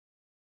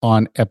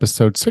On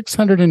episode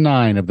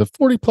 609 of the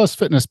 40 Plus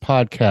Fitness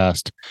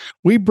Podcast,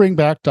 we bring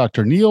back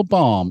Dr. Neil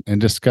Baum and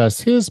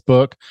discuss his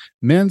book,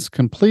 Men's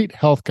Complete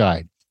Health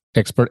Guide,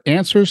 Expert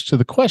Answers to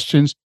the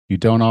Questions You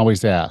Don't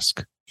Always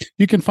Ask.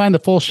 You can find the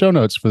full show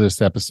notes for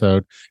this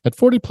episode at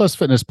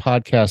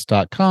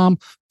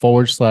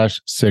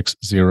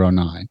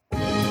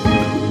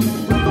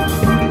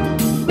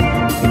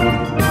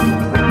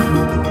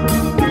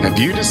 40plusfitnesspodcast.com/609. Have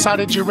you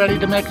decided you're ready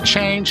to make a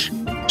change?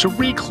 To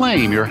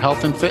reclaim your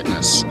health and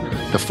fitness?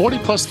 The 40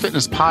 Plus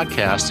Fitness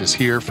Podcast is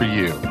here for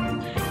you.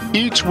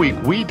 Each week,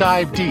 we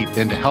dive deep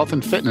into health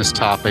and fitness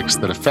topics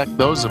that affect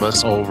those of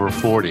us over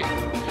 40.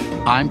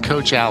 I'm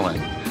Coach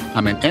Allen.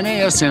 I'm an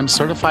NASM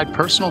certified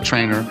personal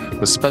trainer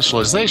with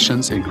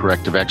specializations in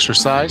corrective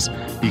exercise,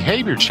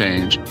 behavior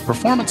change,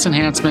 performance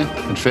enhancement,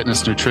 and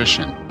fitness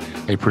nutrition.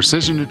 A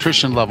Precision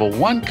Nutrition Level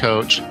 1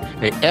 coach,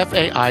 a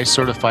FAI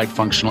certified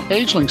functional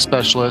age-link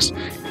specialist,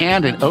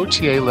 and an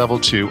OTA Level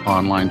 2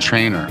 online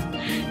trainer.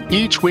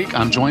 Each week,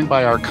 I'm joined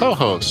by our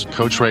co-host,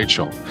 Coach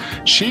Rachel.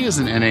 She is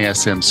an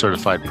NASM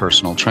certified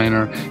personal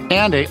trainer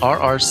and a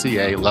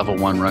RRCA Level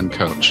 1 run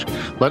coach.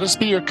 Let us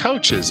be your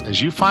coaches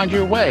as you find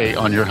your way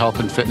on your health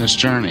and fitness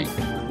journey.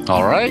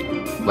 All right,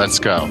 let's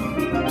go.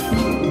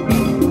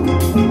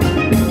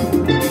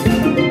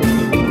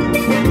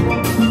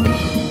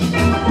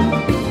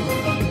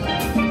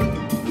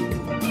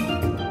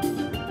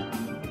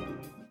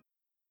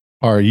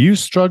 Are you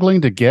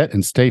struggling to get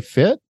and stay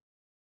fit?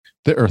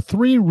 There are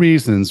 3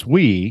 reasons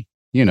we,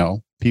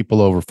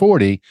 people over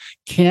 40,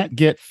 can't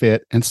get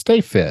fit and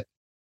stay fit.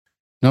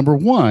 Number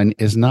 1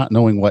 is not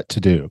knowing what to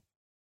do.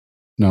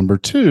 Number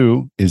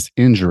 2 is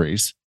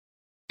injuries.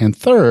 And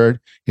third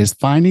is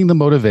finding the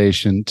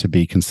motivation to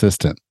be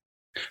consistent.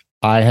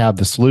 I have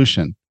the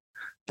solution.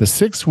 The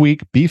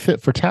 6-week Be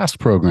Fit for Task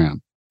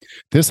program.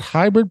 This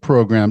hybrid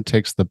program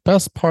takes the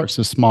best parts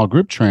of small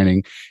group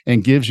training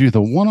and gives you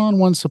the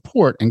one-on-one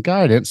support and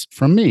guidance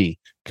from me,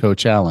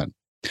 Coach Allen.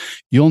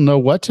 You'll know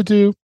what to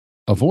do,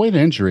 avoid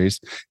injuries,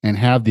 and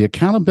have the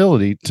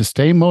accountability to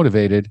stay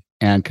motivated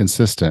and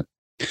consistent.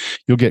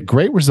 You'll get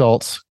great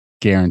results,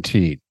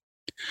 guaranteed.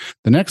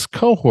 The next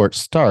cohort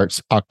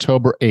starts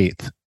October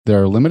 8th.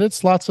 There are limited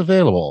slots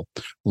available.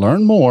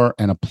 Learn more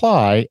and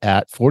apply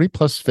at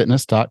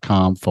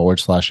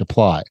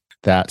 40plusfitness.com/apply.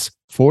 That's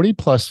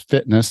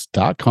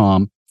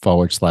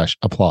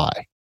 40plusfitness.com/apply.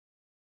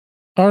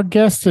 Our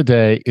guest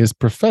today is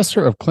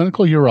Professor of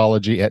Clinical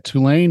Urology at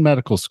Tulane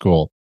Medical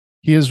School.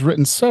 He has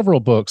written several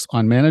books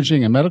on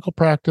managing a medical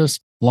practice,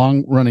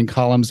 long-running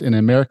columns in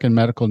American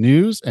Medical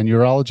News and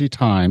Urology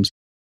Times,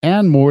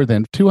 and more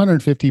than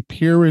 250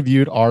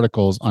 peer-reviewed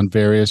articles on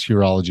various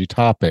urology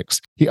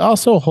topics. He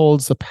also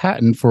holds the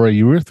patent for a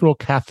urethral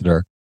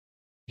catheter.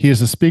 He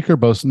is a speaker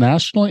both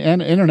nationally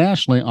and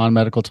internationally on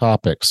medical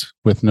topics.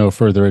 With no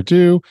further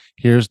ado,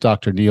 here's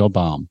Dr. Neil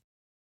Baum.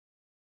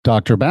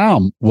 Dr.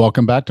 Baum,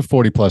 welcome back to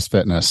 40 Plus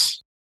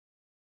Fitness.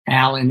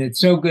 Alan,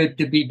 it's so good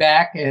to be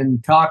back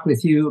and talk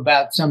with you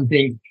about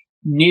something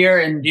near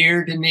and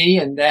dear to me,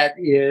 and that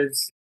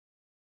is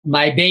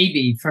my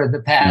baby for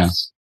the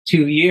past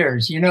 2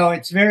 years.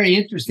 It's very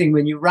interesting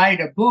when you write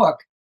a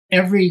book,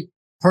 every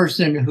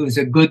person who's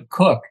a good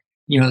cook,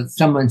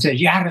 someone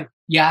says, you ought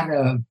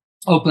to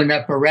open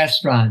up a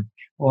restaurant,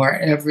 or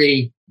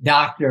every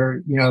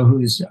doctor,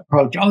 who's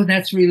approached, oh,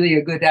 that's really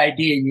a good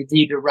idea. You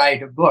need to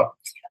write a book.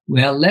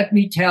 Well, let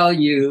me tell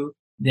you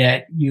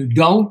that you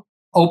don't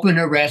open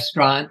a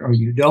restaurant or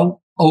you don't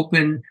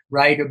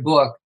write a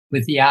book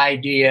with the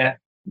idea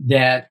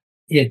that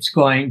it's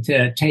going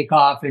to take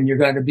off and you're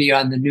going to be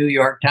on the New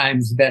York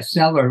Times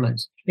bestseller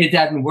list. It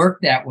doesn't work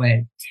that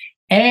way.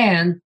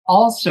 And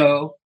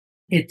also,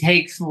 it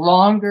takes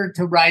longer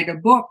to write a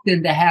book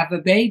than to have a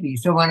baby.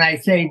 So when I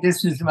say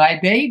this is my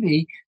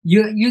baby,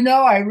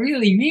 I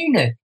really mean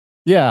it.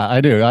 Yeah, I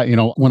do.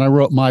 When I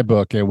wrote my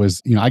book, it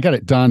was, I got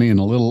it done in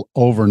a little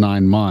over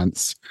 9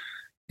 months.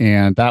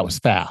 And that was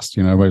fast.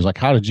 Everybody's like,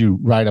 how did you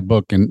write a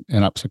book? And I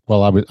was like,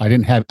 well, I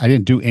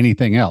didn't do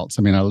anything else.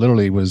 I mean,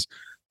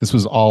 this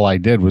was all I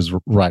did was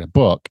write a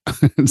book.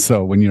 And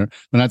so when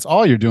that's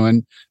all you're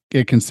doing,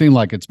 it can seem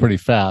like it's pretty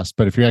fast.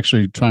 But if you're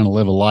actually trying to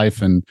live a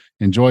life and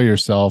enjoy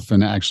yourself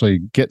and actually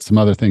get some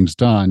other things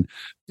done,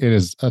 it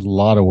is a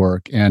lot of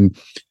work. And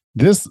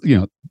this,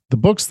 the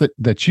books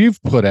that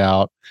you've put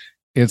out,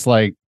 it's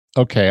like,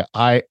 okay,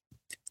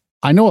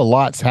 I know a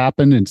lot's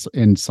happened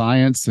in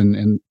science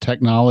and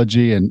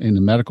technology and in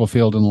the medical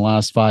field in the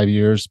last 5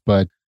 years,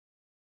 but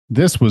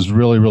this was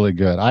really, really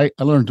good. I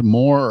learned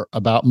more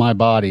about my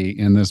body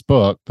in this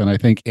book than I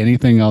think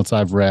anything else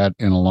I've read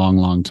in a long,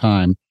 long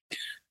time.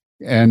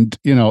 And,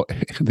 the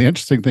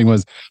interesting thing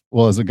was,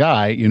 well, as a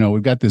guy,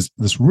 we've got this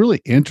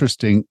really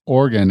interesting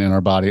organ in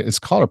our body. It's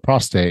called a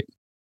prostate.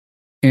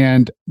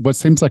 And what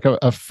seems like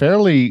a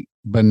fairly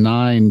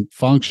benign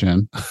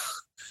function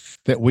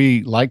that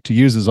we like to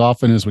use as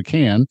often as we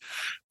can,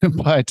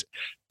 but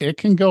it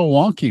can go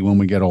wonky when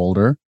we get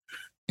older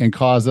and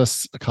cause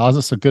us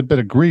a good bit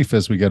of grief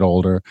as we get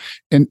older.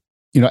 And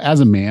as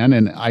a man,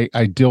 and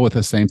I deal with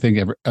the same thing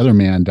every other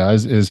man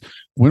does, is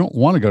we don't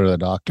want to go to the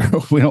doctor.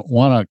 We don't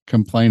want to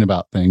complain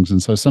about things.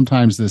 And so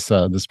sometimes this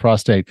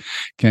prostate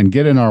can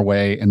get in our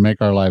way and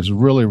make our lives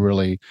really,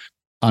 really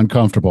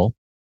uncomfortable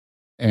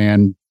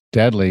and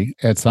deadly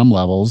at some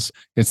levels.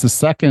 It's the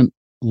second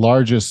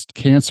largest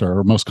cancer,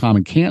 or most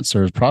common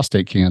cancer, is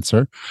prostate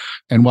cancer.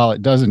 And while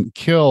it doesn't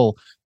kill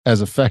as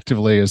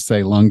effectively as,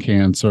 say, lung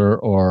cancer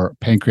or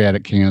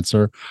pancreatic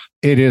cancer,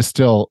 it is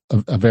still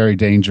a very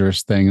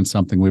dangerous thing and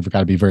something we've got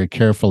to be very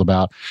careful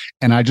about.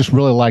 And I just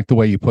really like the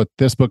way you put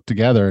this book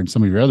together and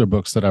some of your other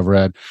books that I've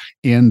read,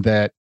 in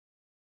that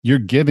you're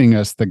giving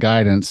us the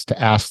guidance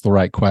to ask the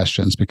right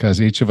questions,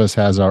 because each of us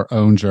has our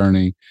own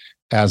journey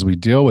as we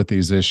deal with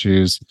these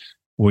issues.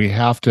 We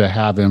have to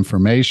have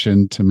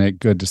information to make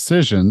good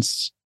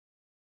decisions.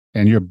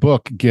 And your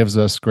book gives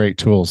us great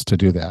tools to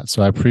do that.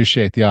 So I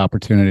appreciate the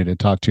opportunity to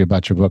talk to you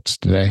about your books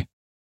today.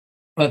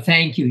 Well,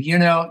 thank you.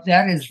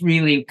 That is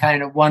really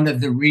kind of one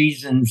of the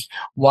reasons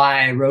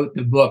why I wrote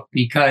the book,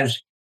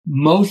 because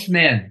most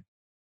men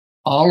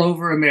all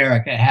over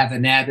America have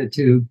an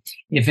attitude: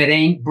 if it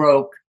ain't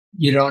broke,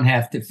 you don't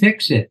have to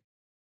fix it.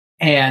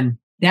 And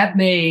that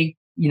may,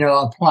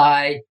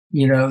 apply,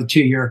 to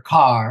your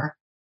car,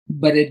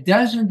 but it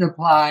doesn't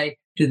apply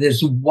to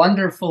this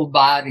wonderful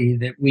body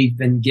that we've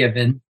been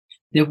given,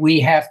 that we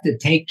have to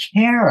take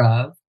care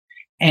of.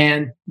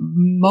 And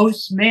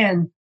most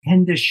men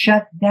tend to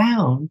shut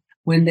down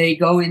when they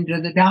go into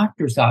the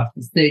doctor's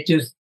office. They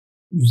just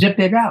zip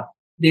it up.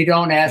 They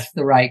don't ask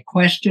the right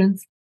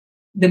questions.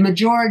 The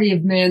majority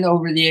of men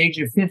over the age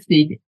of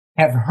 50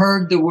 have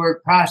heard the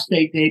word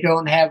prostate. They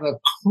don't have a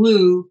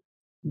clue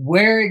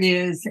where it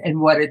is and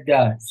what it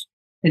does.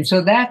 And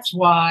so that's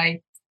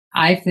why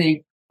I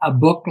think a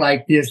book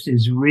like this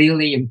is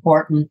really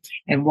important,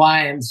 and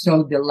why I'm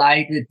so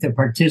delighted to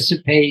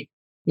participate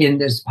in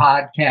this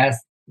podcast,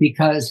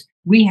 because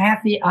we have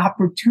the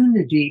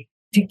opportunity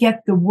to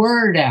get the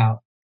word out,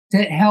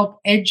 to help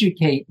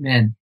educate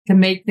men, to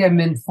make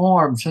them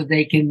informed so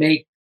they can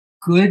make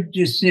good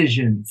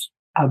decisions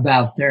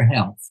about their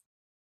health.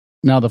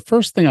 Now, the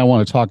first thing I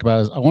want to talk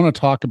about is I want to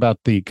talk about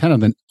the kind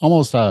of the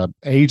almost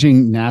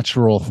aging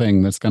natural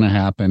thing that's going to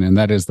happen, and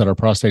that is that our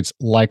prostate's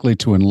likely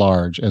to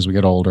enlarge as we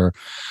get older.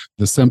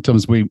 The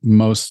symptoms we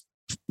most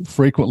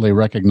frequently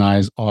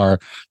recognize are,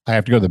 I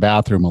have to go to the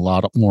bathroom a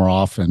lot more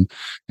often.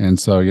 And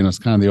so, it's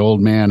kind of the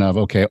old man of,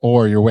 okay,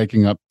 or you're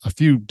waking up a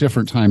few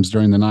different times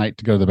during the night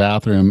to go to the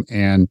bathroom,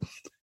 and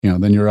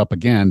then you're up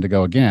again to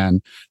go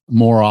again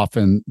more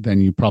often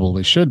than you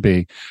probably should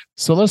be.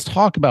 So let's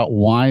talk about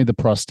why the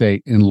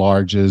prostate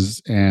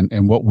enlarges and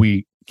what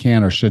we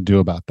can or should do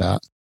about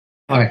that.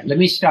 All right, let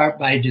me start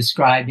by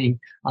describing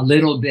a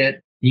little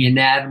bit the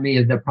anatomy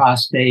of the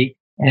prostate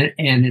and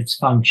its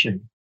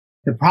function.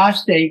 The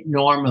prostate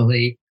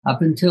normally,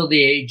 up until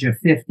the age of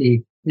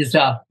 50, is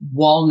a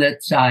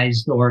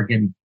walnut-sized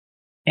organ,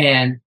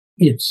 and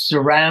it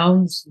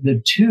surrounds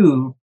the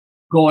tube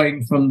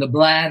going from the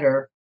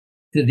bladder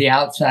to the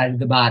outside of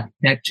the body.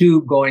 That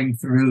tube going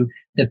through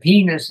the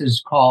penis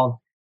is called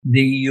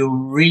the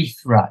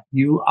urethra,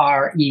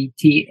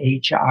 U-R-E-T-H-R-A.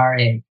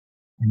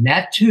 And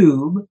that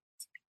tube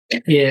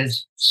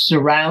is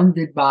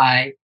surrounded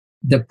by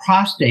the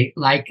prostate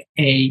like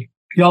a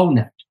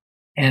donut,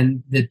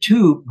 and the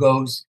tube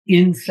goes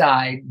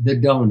inside the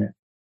donut.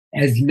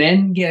 As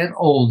men get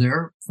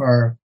older,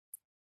 for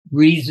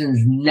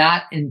reasons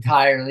not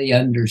entirely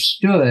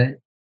understood,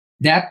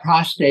 that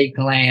prostate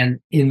gland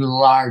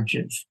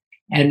enlarges.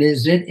 And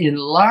as it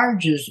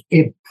enlarges,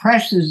 it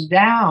presses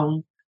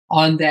down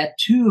on that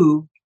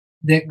tube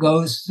that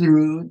goes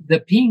through the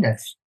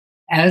penis.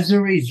 As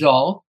a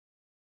result,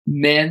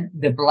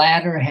 the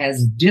bladder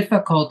has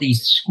difficulty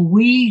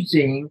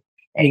squeezing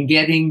and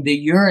getting the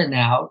urine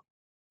out.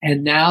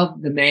 And now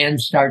the man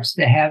starts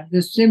to have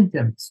the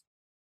symptoms.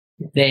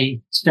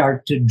 They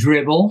start to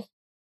dribble.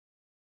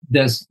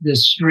 The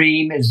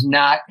stream is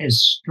not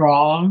as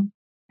strong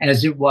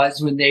as it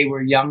was when they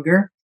were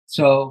younger.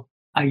 So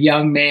a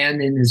young man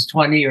in his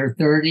 20s or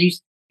 30s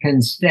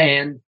can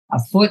stand a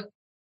foot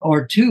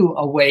or two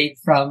away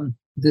from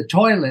the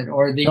toilet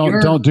or the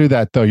urine. Don't do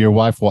that, though. Your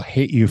wife will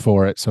hate you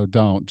for it. So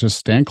don't. Just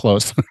stand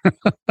close.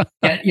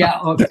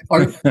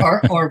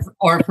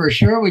 Or for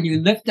sure, when you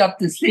lift up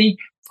the seat,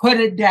 put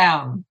it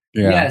down.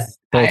 Yeah, yes,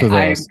 I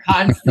am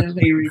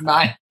constantly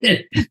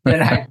reminded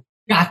that I've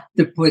got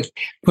to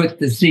put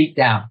the seat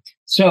down.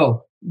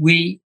 So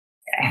we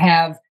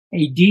have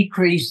a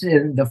decrease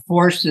in the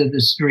force of the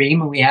stream,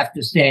 and we have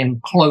to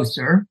stand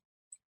closer.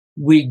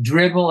 We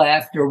dribble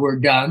after we're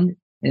done.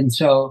 And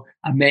so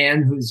a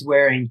man who's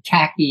wearing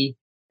khaki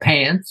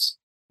pants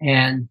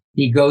and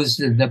he goes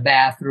to the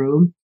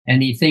bathroom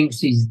and he thinks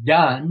he's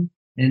done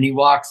and he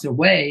walks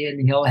away,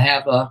 and he'll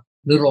have a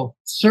little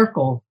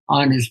circle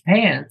on his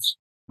pants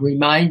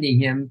reminding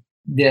him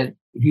that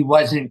he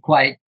wasn't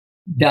quite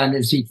done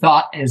as he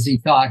thought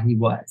he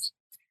was.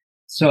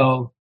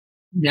 So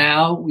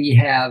now we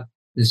have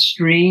the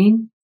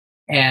stream,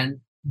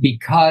 and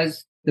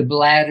because the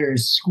bladder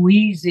is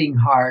squeezing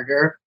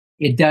harder,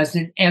 it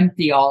doesn't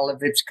empty all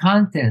of its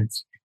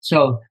contents.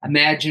 So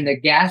imagine a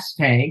gas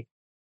tank,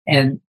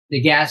 and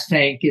the gas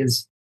tank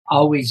is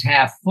always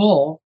half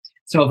full.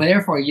 So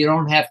therefore, you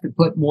don't have to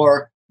put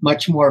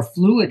much more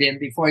fluid in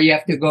before you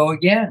have to go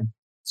again.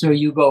 So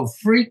you go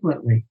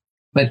frequently.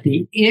 But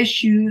the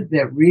issue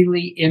that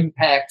really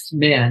impacts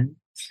men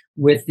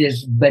with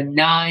this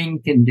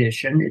benign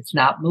condition, it's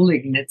not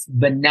malignant, it's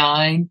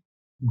benign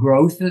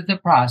growth of the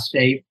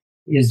prostate,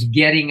 is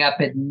getting up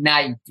at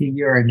night to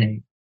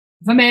urinate.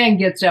 If a man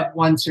gets up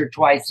once or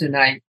twice a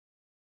night,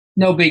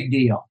 no big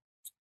deal.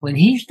 When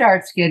he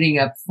starts getting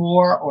up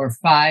 4 or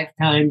 5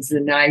 times a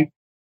night,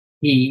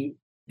 he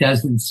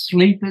doesn't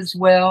sleep as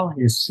well.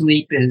 His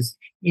sleep is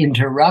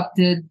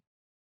interrupted.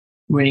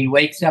 When he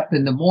wakes up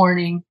in the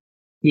morning,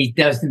 he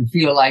doesn't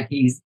feel like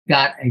he's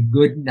got a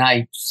good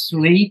night's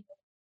sleep.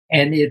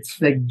 And it's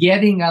the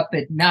getting up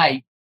at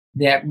night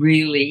that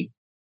really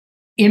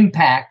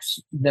impacts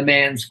the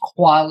man's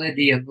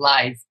quality of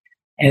life.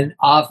 And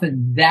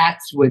often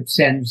that's what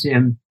sends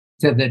him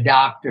to the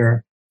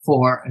doctor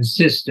for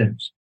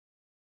assistance.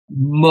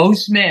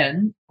 Most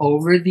men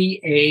over the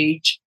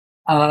age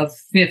of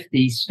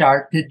 50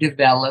 start to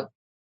develop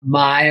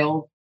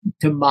mild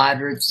to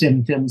moderate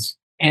symptoms,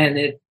 and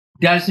it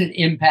doesn't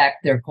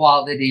impact their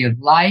quality of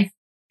life.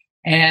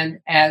 And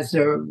as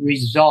a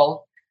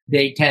result,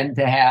 they tend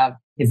to have,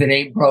 if it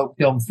ain't broke,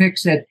 don't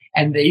fix it,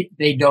 and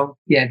they don't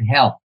get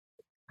help.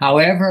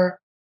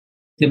 However,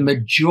 the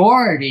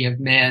majority of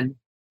men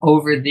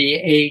over the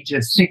age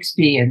of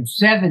 60 and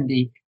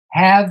 70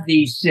 have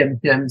these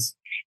symptoms,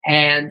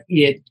 and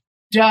it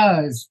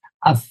does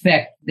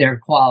affect their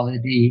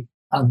quality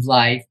of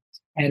life.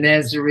 And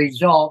as a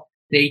result,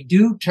 they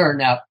do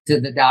turn up to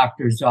the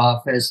doctor's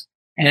office,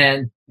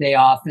 and they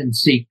often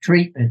seek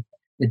treatment.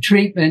 The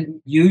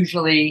treatment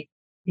usually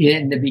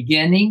in the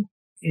beginning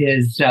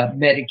is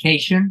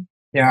medication.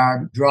 There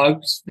are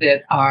drugs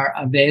that are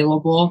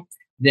available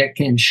that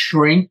can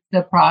shrink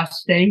the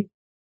prostate.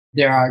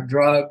 There are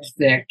drugs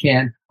that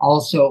can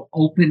also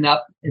open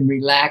up and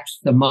relax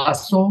the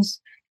muscles,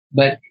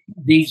 but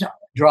these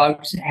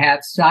drugs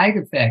have side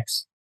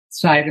effects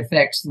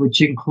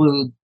which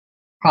include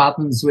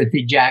problems with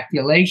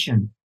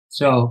ejaculation.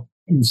 So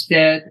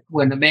instead,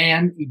 when a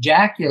man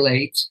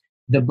ejaculates,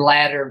 the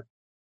bladder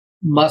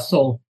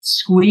muscle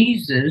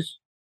squeezes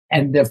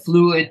and the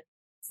fluid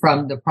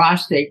from the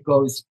prostate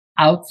goes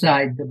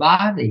outside the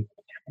body.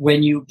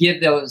 When you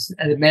give those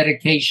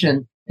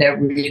medication that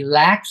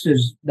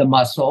relaxes the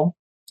muscle,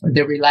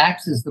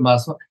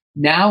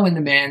 now when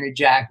the man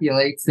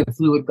ejaculates, the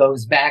fluid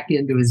goes back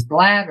into his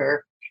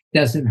bladder,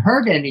 doesn't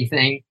hurt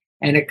anything,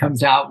 and it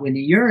comes out when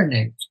he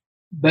urinates.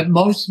 But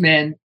most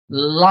men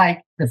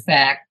like the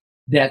fact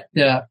that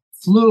the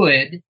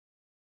fluid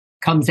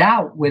comes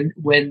out when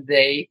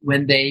they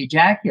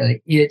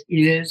ejaculate. It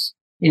is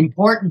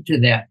important to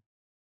them.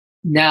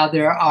 Now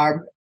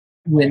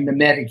when the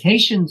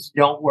medications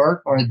don't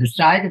work or the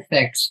side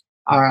effects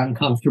are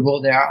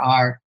uncomfortable, there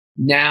are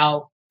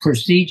now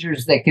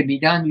procedures that can be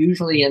done,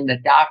 usually in the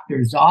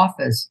doctor's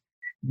office,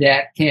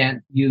 that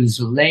can use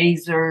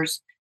lasers.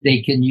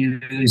 They can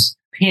use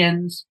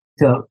pins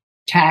to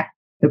tack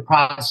the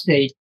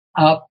prostate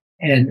up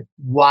and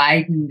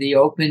widen the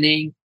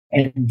opening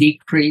and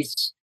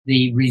decrease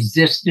the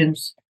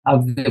resistance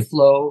of the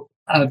flow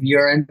of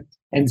urine.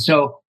 And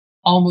so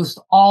almost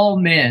all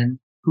men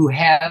who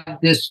have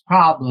this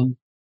problem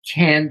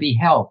can be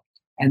helped.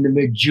 And the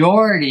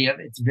majority of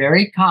it's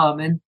very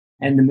common,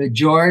 and the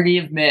majority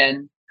of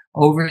men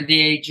over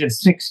the age of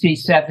 60,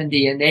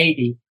 70, and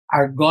 80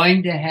 are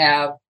going to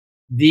have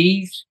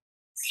these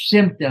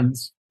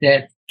symptoms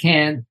that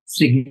can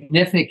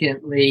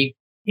significantly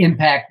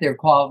impact their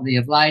quality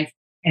of life.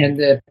 And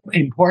the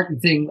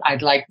important thing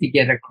I'd like to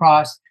get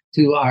across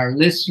to our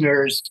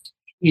listeners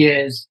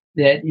is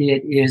that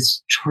it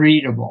is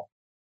treatable.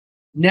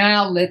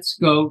 Now let's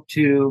go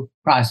to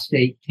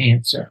prostate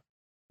cancer.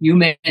 You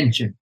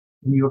mentioned,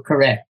 and you're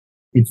correct,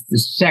 it's the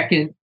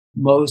second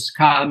most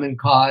common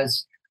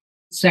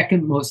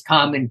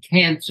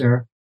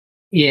cancer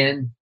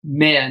in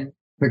men,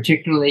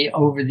 particularly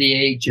over the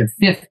age of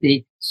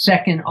 50,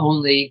 second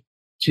only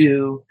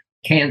to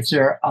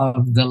cancer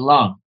of the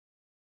lung.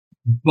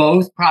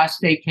 Both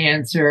prostate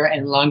cancer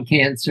and lung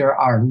cancer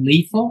are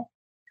lethal,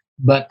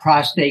 but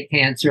prostate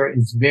cancer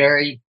is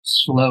very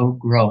slow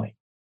growing.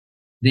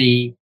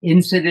 The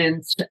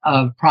incidence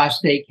of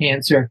prostate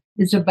cancer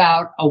is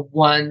about a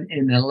 1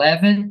 in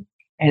 11,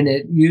 and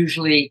it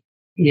usually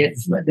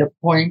is the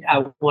point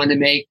I want to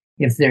make.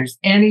 If there's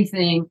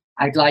anything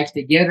I'd like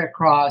to get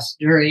across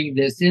during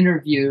this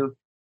interview,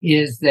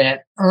 is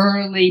that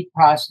early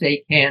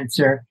prostate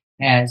cancer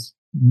has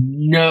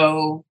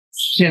no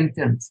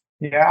symptoms.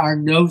 There are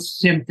no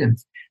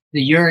symptoms.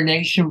 The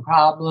urination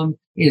problem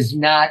is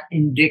not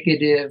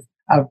indicative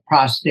of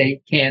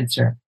prostate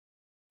cancer.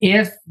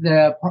 If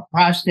the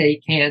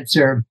prostate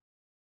cancer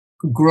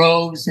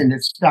grows and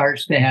it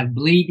starts to have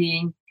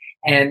bleeding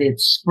and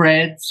it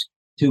spreads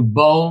to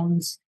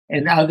bones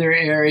and other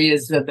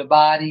areas of the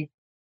body,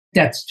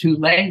 that's too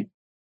late.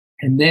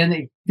 And then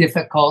it's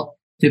difficult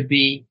to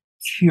be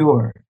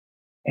cured.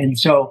 And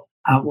so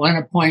I want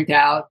to point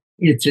out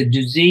it's a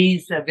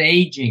disease of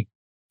aging,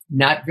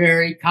 not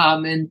very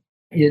common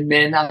in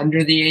men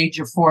under the age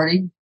of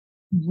 40,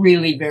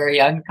 really very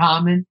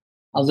uncommon,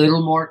 a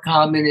little more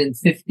common in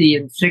 50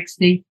 and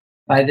 60.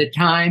 By the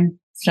time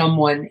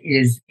someone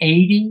is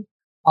 80,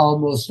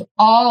 almost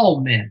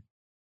all men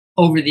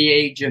over the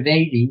age of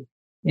 80,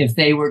 if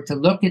they were to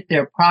look at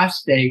their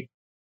prostate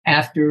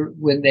after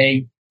when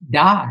they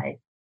die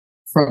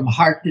from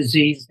heart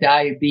disease,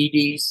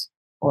 diabetes,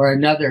 or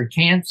another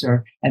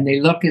cancer, and they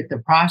look at the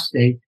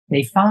prostate,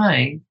 they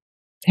find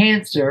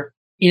cancer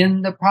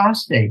in the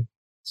prostate.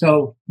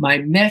 So my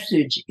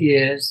message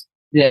is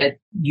that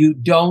you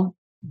don't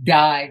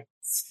die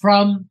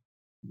from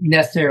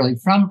necessarily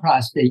from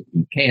prostate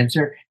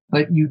cancer,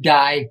 but you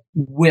die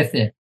with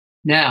it.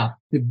 Now,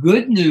 the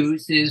good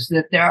news is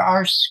that there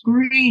are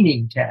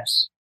screening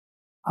tests,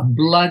 a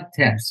blood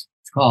test.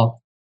 It's called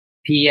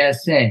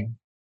PSA,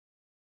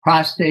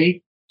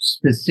 prostate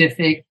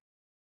specific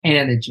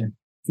antigen.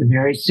 It's a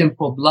very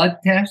simple blood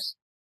test.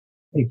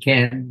 It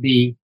can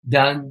be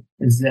done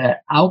as an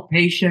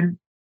outpatient.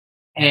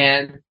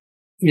 And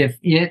if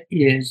it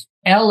is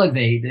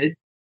elevated,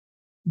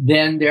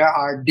 then there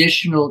are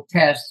additional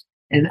tests,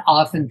 and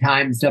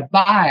oftentimes a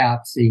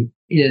biopsy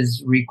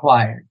is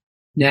required.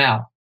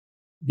 Now,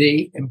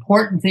 the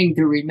important thing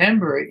to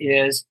remember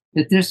is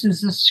that this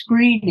is a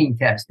screening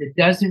test. It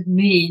doesn't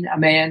mean a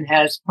man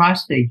has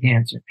prostate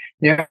cancer.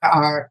 There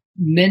are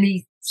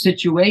many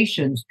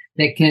situations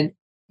that can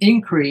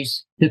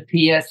increase the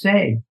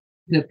PSA.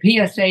 The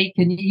PSA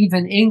can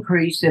even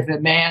increase if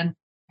a man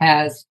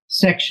has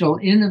sexual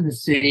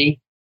intimacy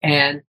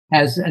and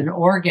has an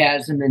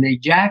orgasm and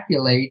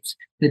ejaculates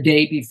the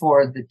day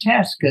before the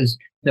test, because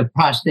the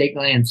prostate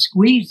gland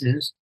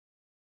squeezes,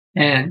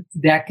 and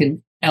that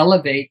can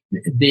elevate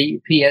the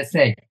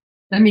PSA.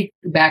 Let me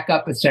back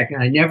up a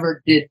second. I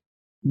never did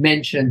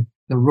mention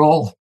the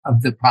role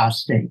of the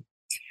prostate.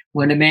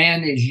 When a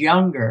man is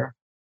younger,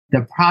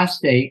 the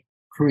prostate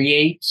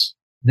creates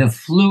the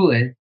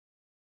fluid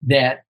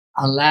that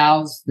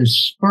allows the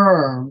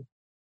sperm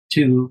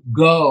to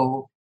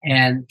go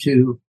and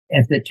to,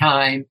 at the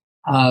time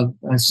of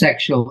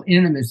sexual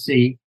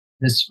intimacy,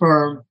 the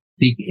sperm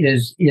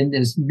is in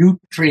this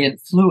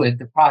nutrient fluid,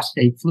 the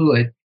prostate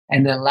fluid,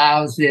 and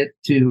allows it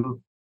to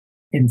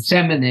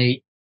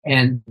inseminate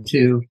and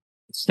to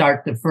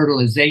start the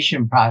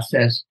fertilization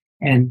process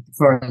and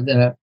for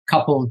the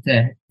couple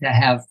to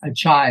have a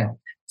child.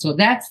 So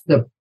that's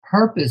the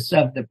purpose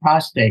of the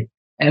prostate.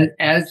 And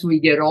as we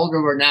get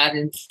older, we're not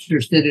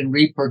interested in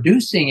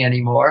reproducing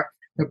anymore.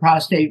 The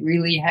prostate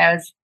really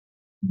has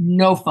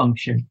no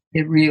function.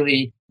 It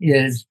really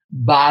is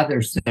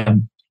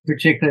bothersome,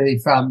 particularly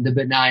from the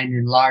benign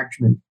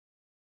enlargement.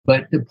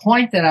 But the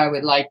point that I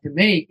would like to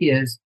make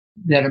is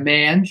that a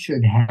man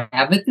should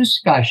have a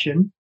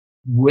discussion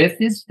with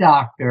his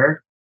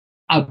doctor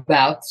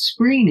about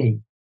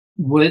screening.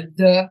 Would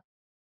the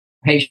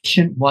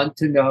patient want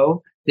to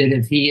know that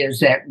if he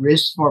is at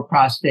risk for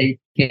prostate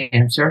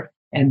cancer,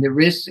 and the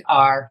risks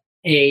are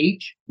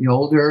age, the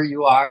older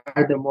you are,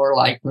 the more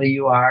likely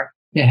you are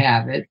to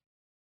have it.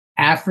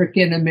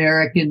 African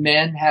American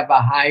men have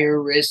a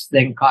higher risk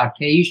than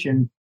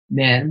Caucasian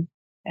men.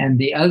 And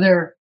the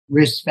other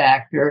risk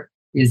factor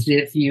is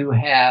if you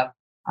have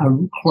a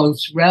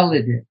close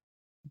relative,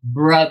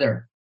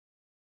 brother,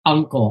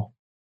 uncle,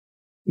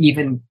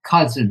 even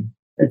cousin.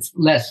 It's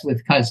less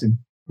with cousin,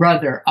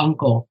 brother,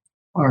 uncle,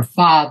 or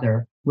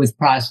father with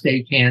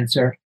prostate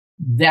cancer.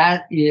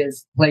 That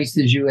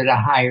places you at a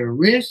higher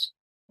risk,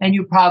 and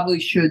you probably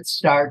should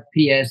start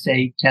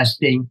PSA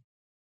testing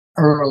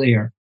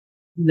earlier,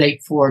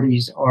 late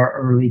 40s or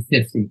early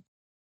 50s.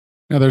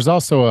 Now, there's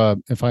also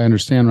if I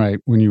understand right,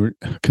 when you were,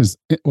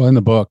 in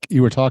the book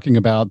you were talking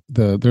about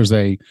there's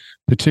a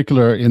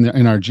particular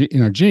in our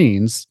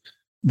genes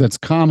that's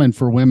common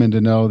for women to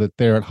know that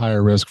they're at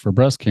higher risk for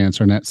breast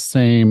cancer, and that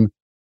same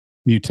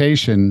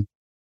mutation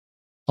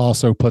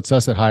also puts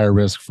us at higher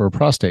risk for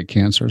prostate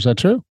cancer. Is that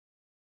true?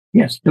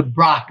 Yes, the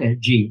BRCA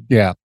gene.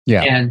 Yeah.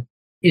 And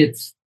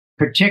it's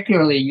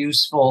particularly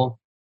useful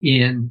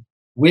in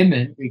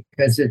women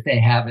because if they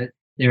have it,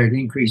 they're at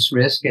increased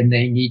risk and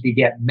they need to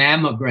get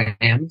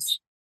mammograms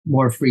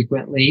more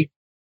frequently.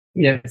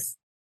 If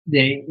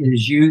it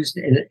is used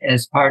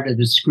as part of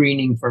the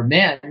screening for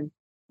men,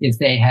 if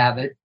they have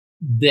it,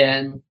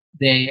 then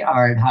they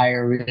are at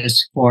higher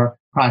risk for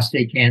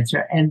prostate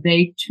cancer, and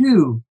they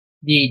too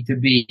need to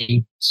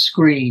be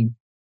screened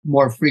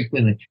more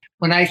frequently.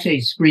 When I say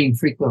screen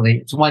frequently,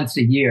 it's once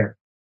a year.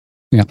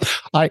 Yeah.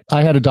 I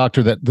had a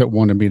doctor that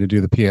wanted me to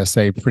do the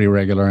PSA pretty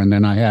regular. And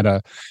then I had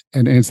an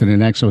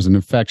incident, actually it was an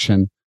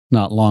infection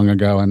not long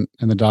ago. And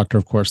the doctor,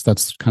 of course,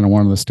 that's kind of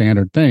one of the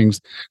standard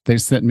things. They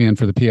sent me in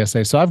for the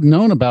PSA. So I've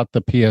known about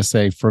the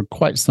PSA for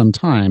quite some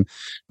time.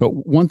 But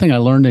one thing I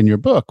learned in your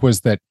book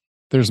was that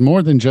there's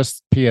more than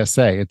just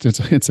PSA.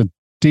 It's a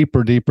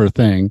deeper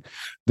thing.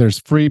 There's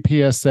free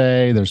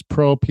PSA, there's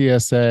pro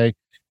PSA.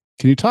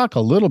 Can you talk a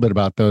little bit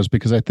about those?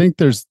 Because I think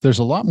there's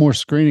a lot more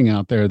screening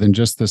out there than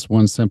just this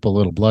one simple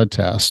little blood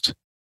test.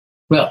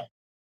 Well,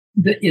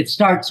 it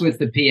starts with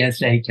the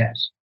PSA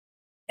test.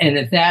 And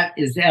if that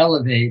is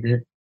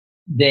elevated,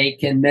 they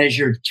can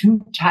measure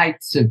two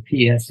types of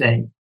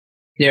PSA.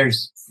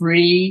 There's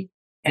free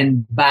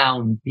and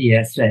bound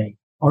PSA,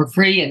 or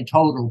free and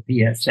total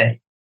PSA.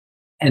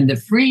 And the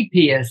free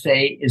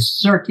PSA is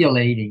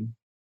circulating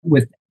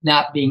with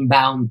not being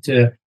bound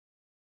to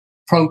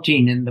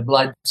protein in the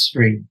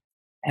bloodstream.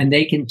 And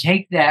they can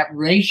take that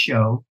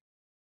ratio,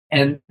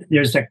 and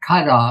there's a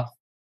cutoff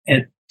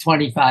at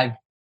 25%.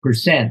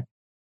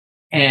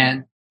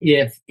 And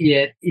if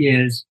it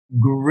is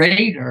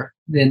greater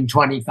than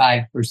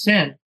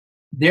 25%,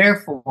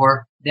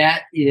 therefore,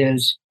 that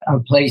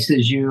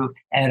places you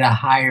at a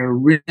higher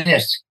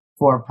risk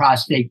for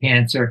prostate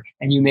cancer,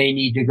 and you may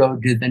need to go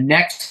to the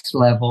next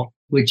level,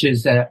 which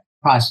is a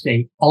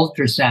prostate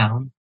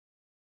ultrasound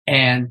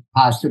and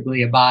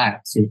possibly a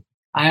biopsy.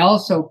 I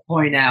also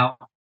point out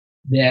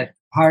that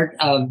part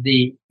of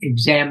the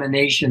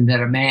examination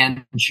that a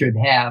man should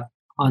have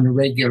on a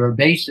regular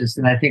basis,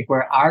 and I think we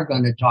are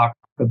going to talk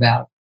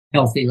about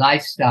healthy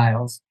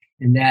lifestyles,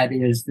 and that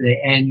is the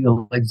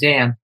annual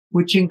exam,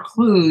 which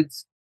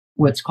includes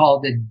what's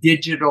called a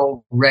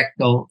digital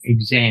rectal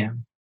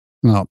exam.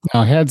 Now,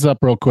 heads up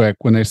real quick.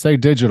 When they say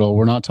digital,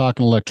 we're not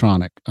talking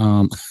electronic.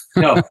 No,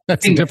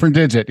 that's a different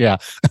digit. Yeah.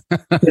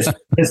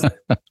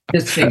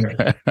 This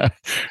finger.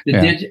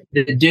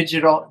 The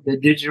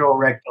digital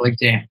rectal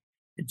exam.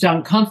 It's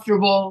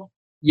uncomfortable.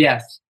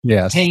 Yes.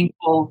 Yes.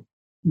 Painful.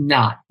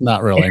 Not.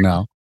 Not really.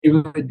 No. It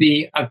would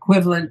be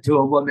equivalent to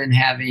a woman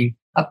having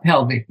a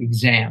pelvic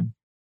exam.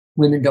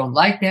 Women don't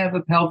like to have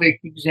a pelvic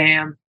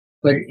exam,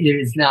 but it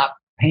is not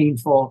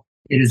painful.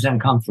 It is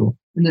uncomfortable.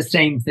 And the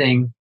same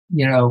thing,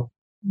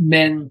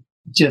 men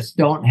just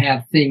don't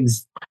have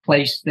things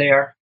placed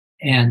there,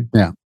 and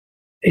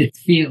it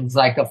feels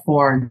like a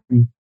foreign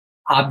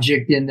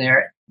object in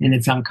there, and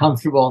it's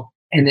uncomfortable,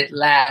 and it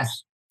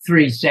lasts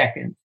 3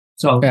 seconds.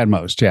 So at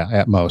most.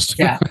 Yeah.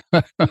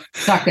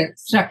 Suck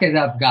it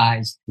up,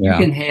 guys. Yeah.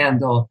 You can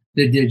handle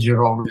the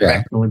digital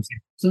rectal exam.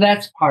 So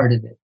that's part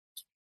of it.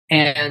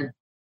 And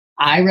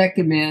I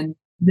recommend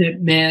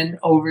that men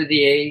over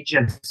the age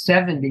of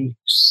 70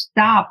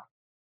 stop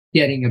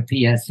getting a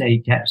PSA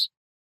test.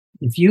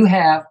 If you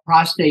have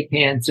prostate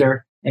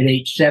cancer at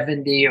age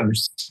 70 or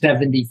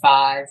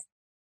 75,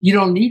 you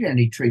don't need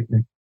any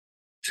treatment.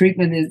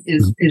 Treatment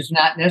is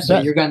not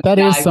necessary. You're going to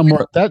die.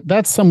 Somewhere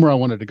that's somewhere I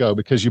wanted to go,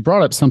 because you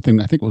brought up something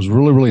I think was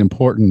really, really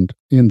important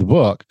in the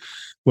book.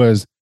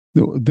 Was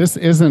this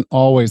isn't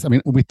always, I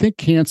mean, we think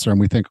cancer and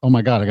we think, oh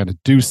my God, I got to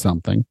do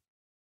something.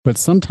 But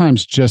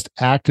sometimes just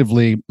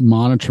actively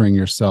monitoring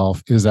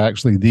yourself is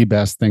actually the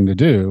best thing to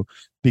do,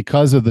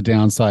 because of the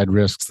downside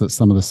risks that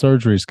some of the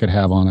surgeries could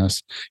have on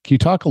us. Can you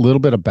talk a little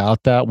bit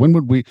about that? When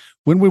would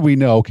we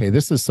know, okay,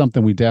 this is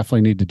something we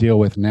definitely need to deal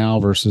with now,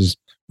 versus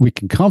we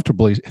can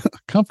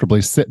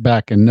comfortably sit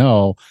back and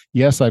know,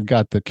 yes, I've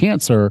got the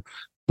cancer,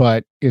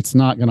 but it's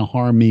not going to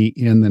harm me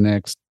in the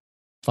next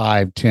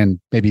 5,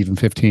 10, maybe even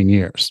 15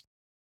 years?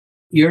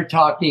 You're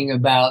talking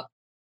about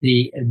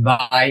the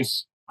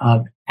advice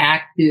of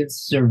active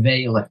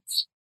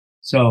surveillance.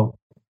 So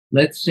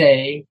let's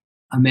say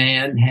a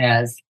man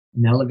has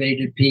an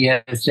elevated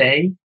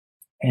PSA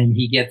and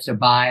he gets a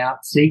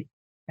biopsy,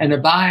 and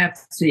a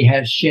biopsy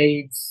has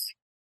shades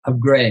of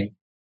gray.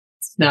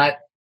 It's not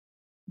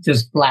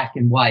just black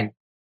and white.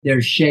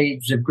 There's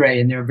shades of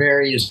gray, and there are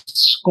various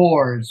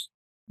scores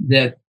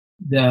that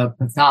the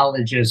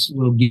pathologist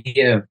will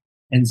give.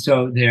 And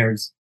so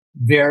there's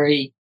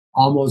very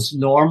almost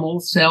normal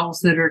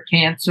cells that are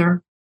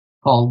cancer,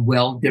 called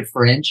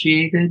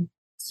well-differentiated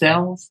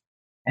cells.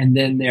 And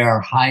then there are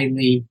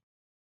highly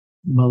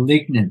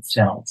malignant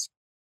cells.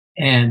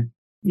 And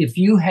if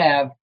you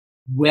have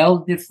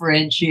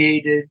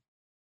well-differentiated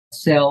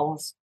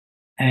cells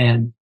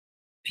and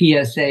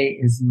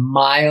PSA is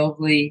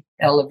mildly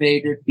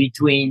elevated,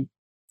 between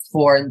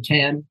 4 and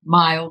 10,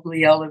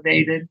 mildly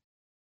elevated,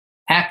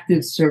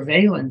 active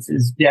surveillance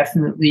is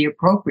definitely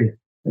appropriate.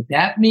 But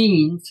that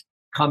means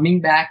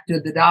coming back to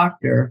the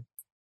doctor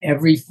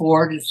every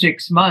 4 to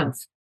 6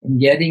 months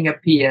and getting a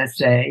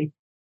PSA.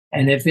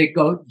 And if it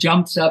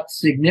jumps up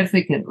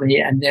significantly,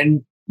 and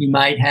then you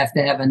might have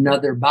to have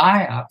another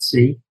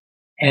biopsy.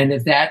 And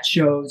if that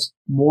shows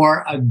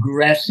more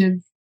aggressive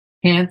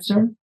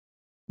cancer,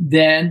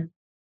 then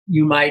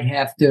you might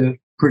have to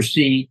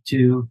proceed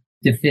to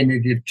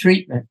definitive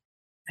treatment.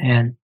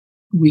 And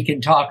we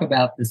can talk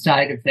about the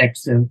side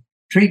effects of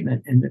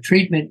treatment. And the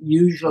treatment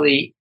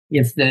usually,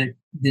 if the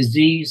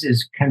disease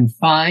is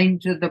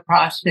confined to the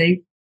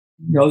prostate,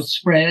 no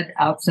spread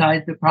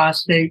outside the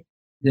prostate,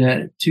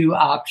 the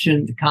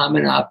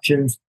common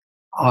options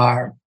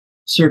are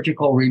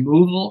surgical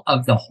removal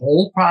of the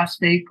whole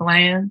prostate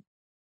gland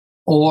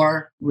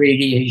or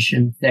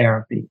radiation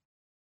therapy.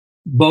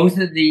 Both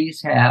of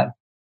these have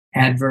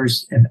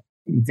adverse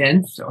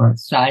events or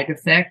side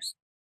effects,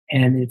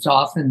 and it's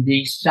often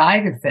these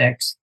side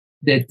effects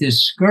that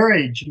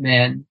discourage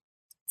men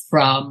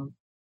from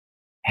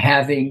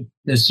having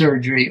the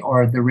surgery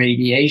or the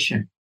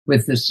radiation.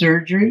 With the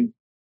surgery,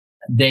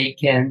 they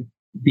can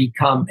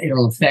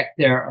it'll affect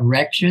their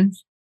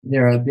erections,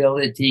 their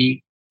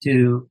ability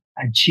to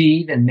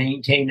achieve and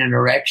maintain an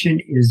erection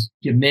is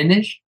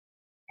diminished,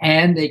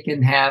 and they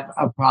can have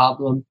a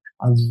problem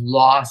of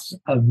loss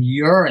of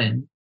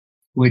urine,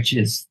 which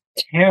is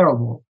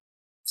terrible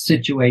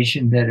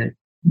situation that it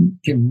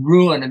can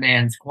ruin a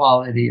man's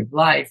quality of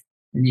life.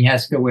 And he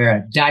has to wear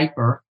a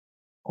diaper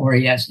or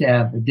he has to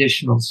have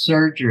additional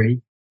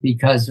surgery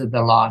because of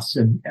the loss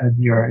of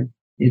urine.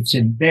 It's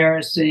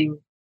embarrassing.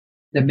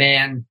 The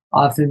man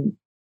often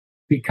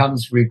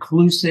becomes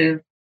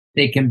reclusive.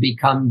 They can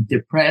become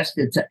depressed.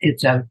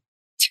 It's a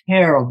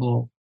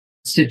terrible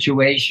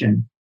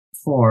situation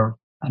for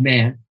a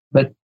man,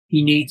 but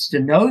he needs to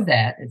know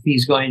that if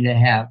he's going to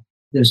have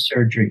the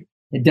surgery.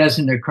 It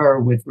doesn't occur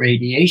with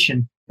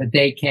radiation, but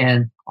they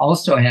can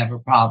also have a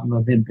problem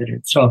of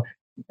impotence. So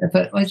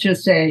let's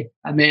just say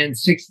a man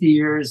 60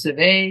 years of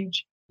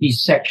age,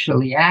 he's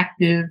sexually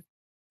active,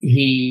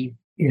 he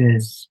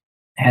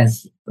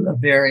has a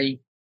very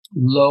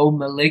low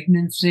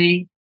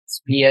malignancy,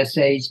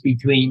 PSAs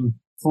between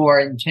 4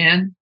 and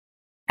 10.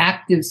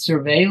 Active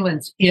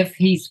surveillance, if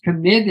he's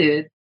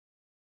committed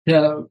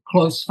to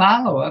close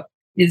follow-up,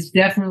 is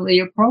definitely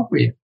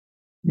appropriate.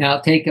 Now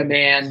take a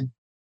man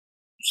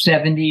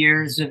 70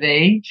 years of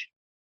age,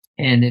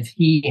 and if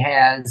he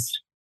has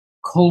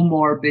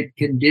comorbid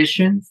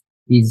conditions,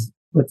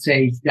 let's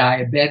say he's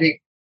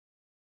diabetic,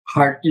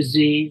 heart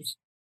disease,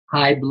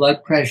 high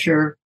blood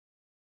pressure,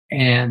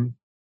 and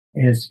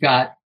has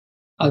got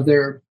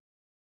other,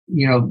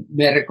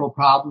 medical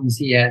problems.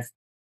 He has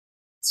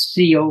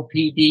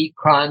COPD,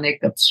 chronic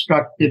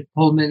obstructive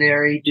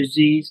pulmonary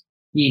disease.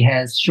 He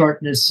has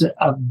shortness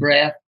of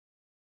breath.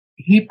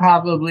 He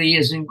probably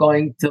isn't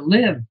going to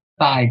live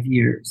 5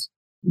 years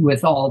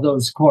with all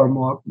those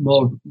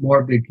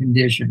morbid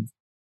conditions.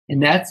 In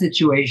that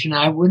situation,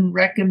 I wouldn't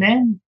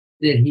recommend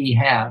that he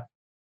have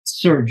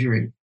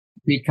surgery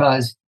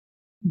because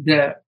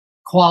the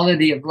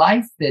quality of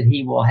life that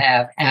he will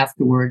have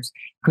afterwards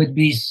could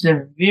be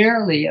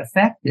severely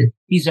affected.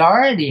 He's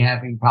already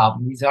having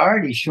problems. He's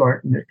already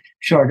short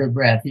of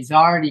breath. He's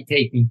already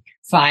taking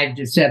 5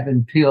 to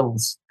 7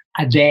 pills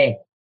a day.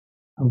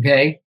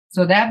 Okay.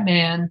 So that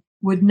man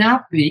would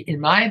not be, in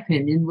my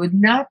opinion,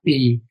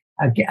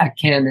 a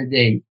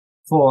candidate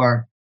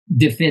for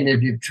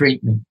definitive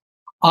treatment.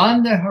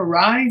 On the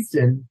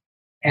horizon,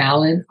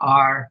 Alan,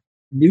 are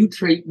new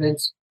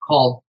treatments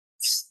called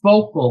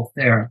focal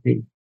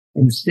therapy.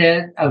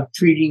 Instead of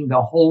treating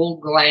the whole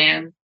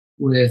gland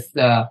with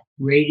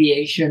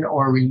radiation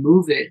or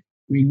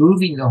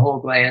removing the whole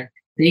gland,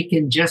 they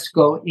can just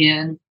go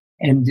in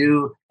and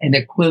do an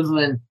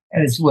equivalent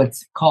as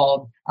what's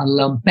called a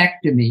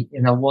lumpectomy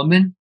in a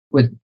woman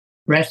with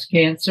breast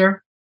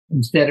cancer.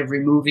 Instead of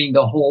removing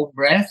the whole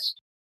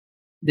breast,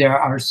 there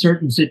are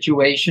certain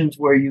situations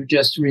where you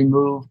just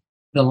remove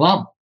the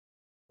lump.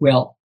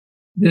 Well,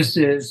 this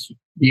is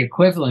the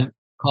equivalent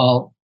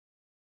called,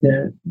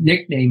 the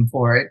nickname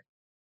for it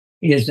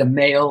is a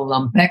male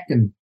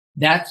lumpectomy.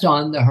 That's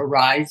on the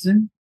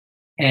horizon.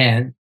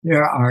 And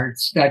there are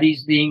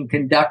studies being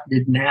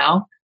conducted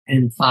now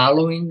and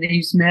following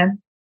these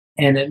men.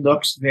 And it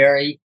looks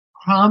very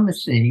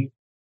promising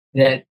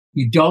that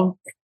you don't,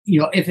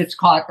 if it's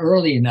caught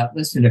early enough,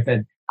 listen, if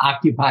it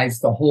occupies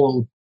the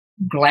whole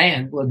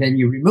gland, well, then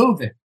you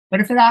remove it. But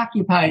if it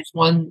occupies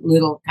one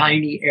little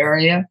tiny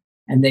area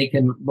and they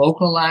can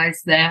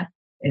localize that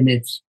and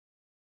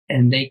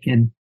they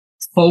can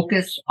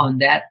focus on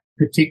that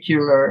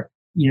particular,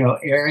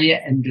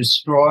 area and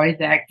destroy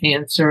that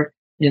cancer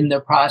in the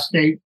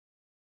prostate,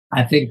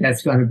 I think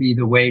that's going to be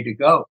the way to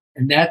go.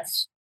 And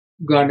that's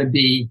going to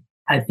be,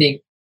 I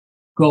think,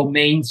 go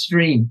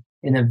mainstream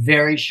in a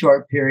very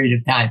short period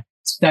of time.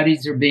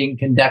 Studies are being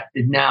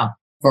conducted now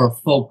for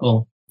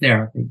focal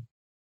therapy.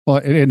 Well,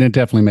 it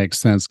definitely makes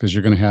sense because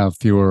you're going to have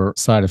fewer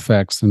side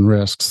effects and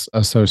risks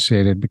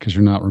associated because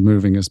you're not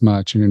removing as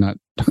much and you're not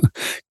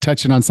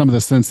touching on some of the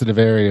sensitive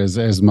areas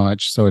as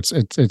much. So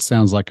it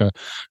sounds like a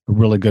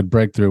really good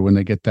breakthrough when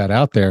they get that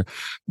out there.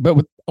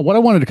 But what I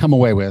wanted to come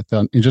away with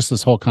in just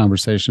this whole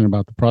conversation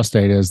about the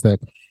prostate is that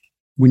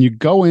when you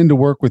go in to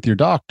work with your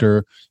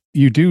doctor,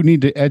 you do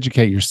need to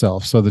educate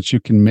yourself so that you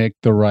can make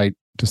the right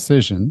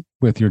decision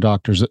with your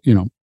doctor's,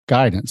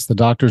 guidance. The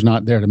doctor's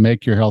not there to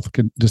make your health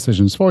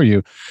decisions for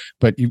you,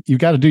 but you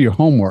got to do your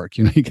homework.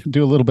 You got to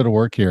do a little bit of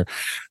work here.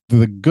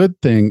 The good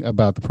thing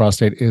about the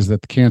prostate is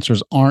that the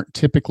cancers aren't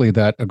typically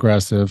that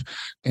aggressive,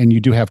 and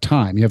you do have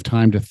time. You have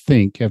time to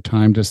think. You have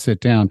time to sit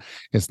down.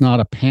 It's not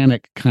a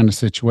panic kind of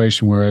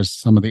situation, whereas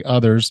some of the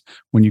others,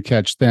 when you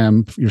catch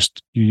them, you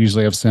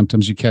usually have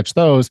symptoms. You catch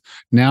those.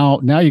 Now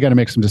you got to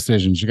make some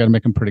decisions. You got to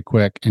make them pretty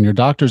quick, and your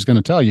doctor's going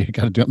to tell you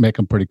got to make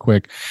them pretty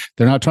quick.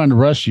 They're not trying to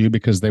rush you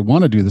because they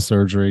want to do the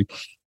surgery.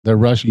 They're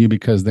rushing you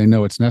because they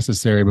know it's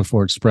necessary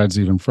before it spreads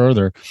even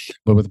further.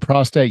 But with the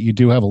prostate, you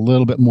do have a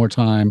little bit more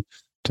time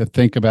to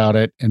think about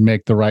it and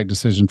make the right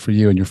decision for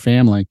you and your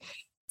family.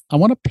 I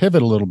want to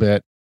pivot a little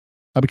bit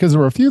because there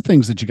were a few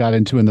things that you got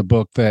into in the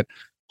book that,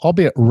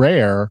 albeit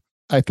rare,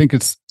 I think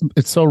it's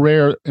so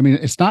rare. I mean,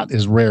 it's not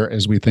as rare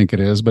as we think it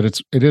is, but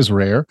it is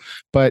rare.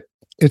 But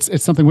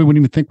it's something we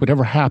wouldn't even think would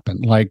ever happen.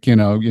 Like,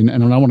 and I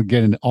don't want to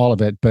get into all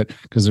of it, but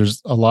because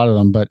there's a lot of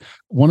them. But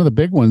one of the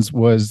big ones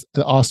was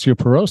the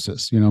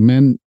osteoporosis.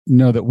 Men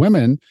know that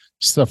women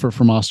suffer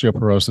from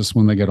osteoporosis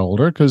when they get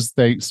older because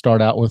they start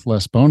out with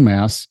less bone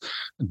mass,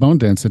 bone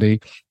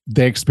density.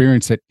 They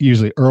experience it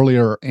usually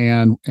earlier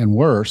and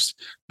worse,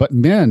 but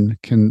men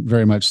can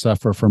very much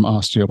suffer from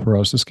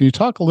osteoporosis. Can you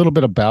talk a little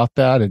bit about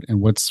that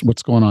and what's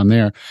going on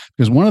there?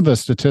 Because one of the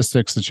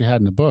statistics that you had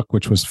in the book,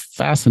 which was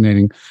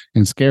fascinating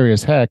and scary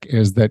as heck,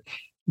 is that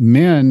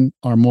men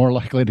are more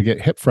likely to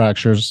get hip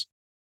fractures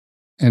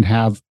and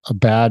have a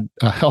bad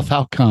health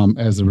outcome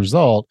as a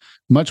result,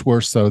 much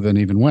worse so than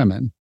even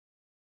women.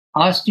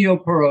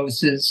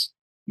 Osteoporosis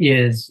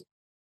is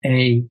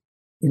in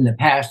the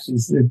past,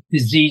 is a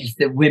disease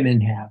that women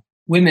have.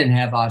 Women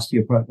have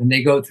osteoporosis. When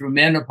they go through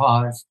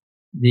menopause,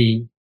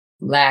 the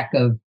lack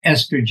of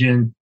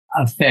estrogen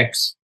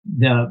affects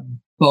the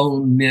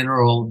bone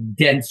mineral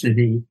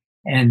density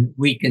and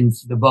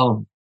weakens the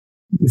bone.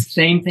 The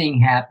same thing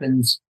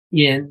happens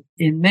in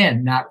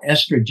men, not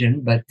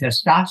estrogen, but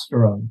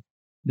testosterone,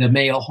 the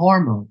male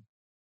hormone.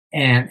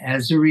 And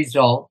as a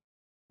result,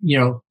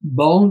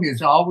 bone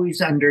is always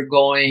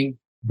undergoing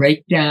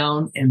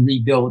breakdown and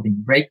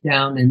rebuilding,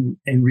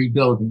 and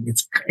rebuilding.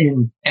 It's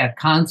in a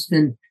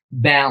constant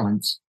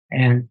balance.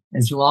 And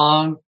as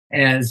long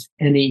as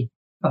any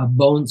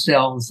bone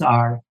cells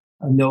are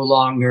no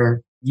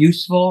longer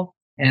useful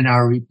and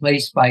are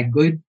replaced by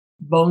good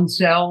bone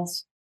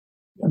cells,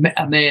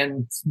 a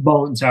man's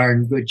bones are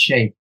in good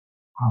shape.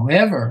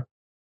 However,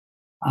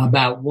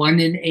 about 1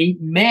 in 8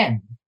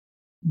 men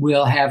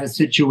will have a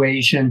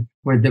situation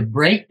where the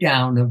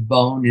breakdown of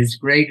bone is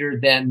greater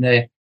than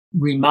the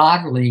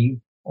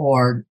remodeling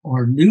or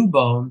new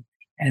bone,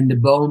 and the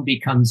bone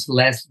becomes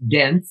less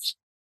dense.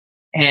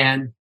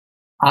 And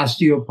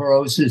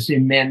osteoporosis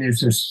in men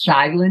is a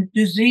silent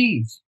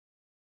disease.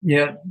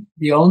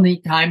 The only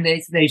time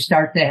they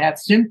start to have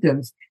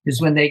symptoms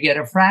is when they get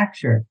a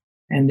fracture,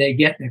 and they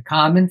get the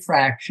common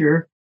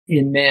fracture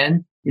in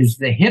men is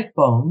the hip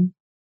bone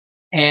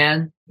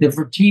and the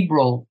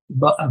vertebral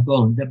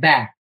bone, the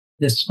back,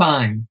 the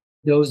spine.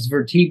 Those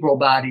vertebral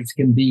bodies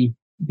can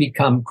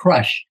become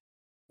crushed,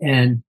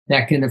 and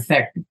that can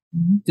affect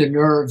the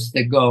nerves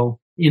that go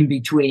in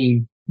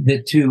between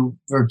the two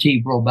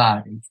vertebral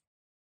bodies.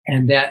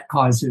 And that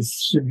causes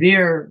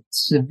severe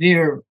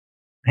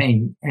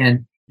pain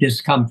and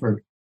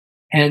discomfort.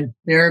 And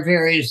there are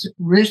various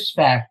risk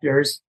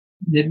factors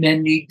that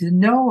men need to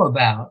know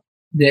about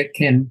that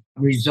can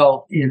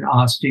result in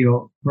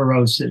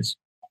osteoporosis.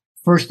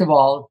 First of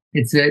all,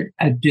 it's a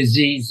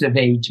disease of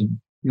aging.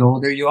 The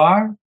older you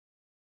are,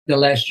 the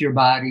less your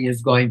body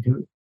is going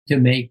to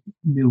make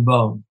new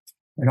bone.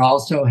 It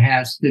also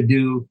has to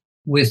do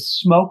with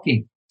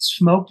smoking.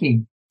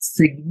 Smoking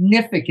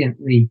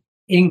significantly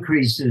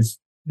increases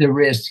the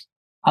risk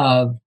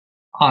of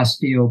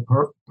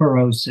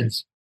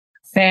osteoporosis.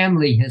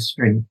 Family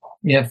history.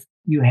 If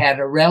you had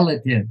a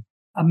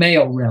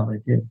male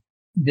relative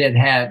that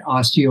had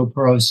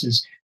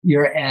osteoporosis,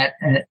 you're at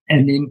an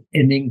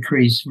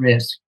increased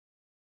risk.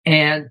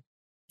 And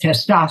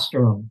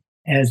testosterone.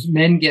 As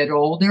men get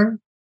older,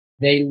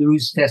 they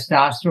lose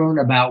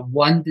testosterone about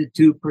 1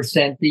 to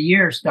 2% a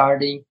year,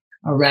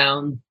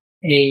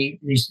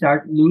 they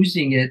start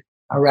losing it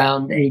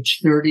around age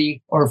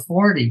 30 or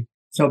 40.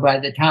 So by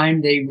the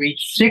time they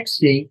reach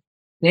 60,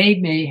 they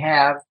may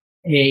have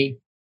a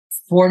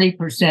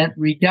 40%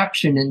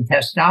 reduction in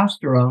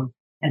testosterone,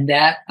 and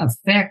that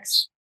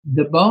affects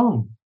the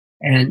bone.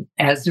 And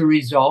as a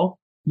result,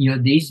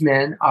 these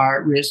men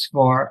are at risk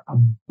for a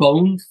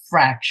bone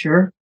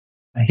fracture,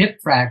 a hip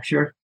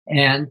fracture,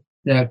 and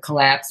the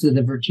collapse of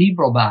the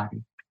vertebral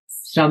body.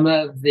 Some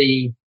of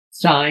the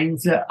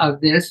signs of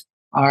this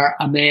are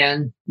a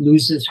man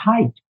loses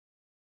height.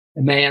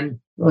 A man,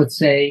 let's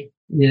say,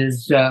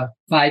 is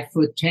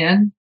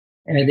 5'10"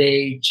 at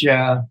age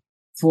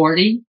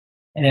 40.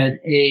 At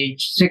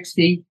age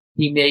 60,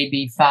 he may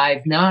be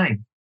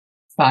 5'9",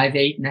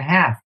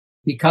 5'8.5",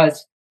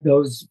 because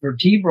those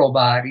vertebral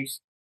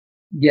bodies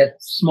get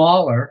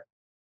smaller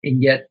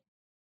and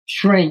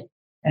shrink,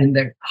 and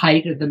the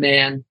height of the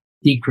man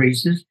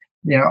decreases.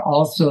 There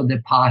also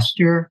the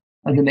posture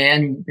of the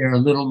man, they're a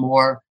little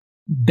more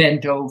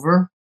bent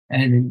over,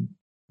 and in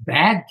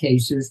bad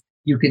cases,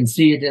 you can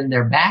see it in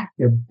their back.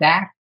 Their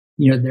back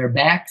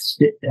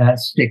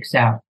sticks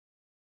out.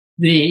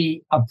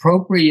 The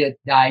appropriate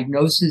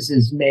diagnosis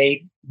is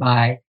made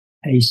by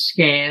a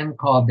scan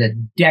called the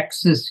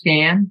DEXA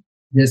scan.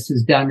 This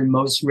is done in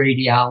most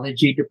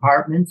radiology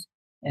departments,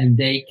 and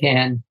they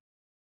can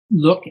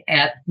look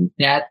at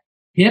that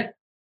hip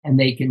and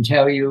they can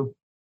tell you,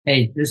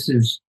 hey,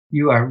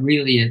 you are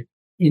really at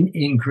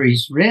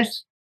increased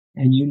risk,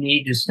 and you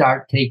need to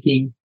start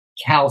taking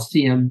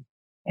calcium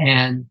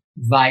and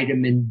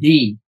vitamin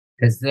D,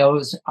 because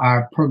those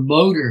are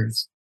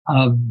promoters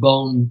of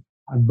bone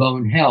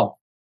health.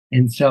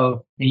 And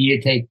so and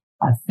you take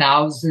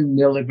 1,000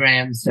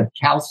 milligrams of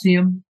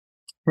calcium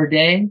per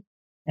day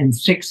and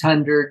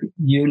 600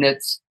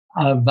 units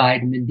of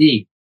vitamin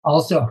D.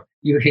 Also,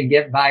 you can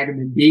get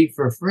vitamin D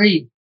for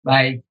free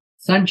by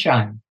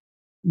sunshine.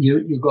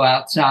 You go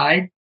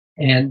outside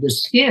and the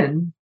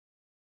skin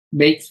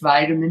makes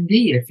vitamin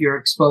D if you're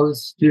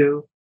exposed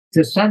to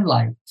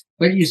sunlight.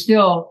 But you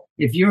still,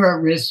 if you're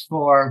at risk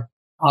for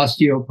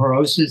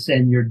osteoporosis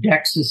and your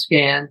DEXA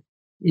scan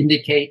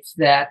indicates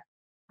that,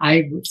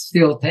 I would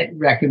still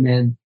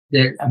recommend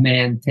that a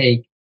man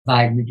take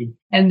vitamin D.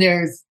 And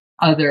there's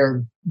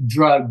other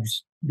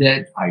drugs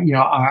that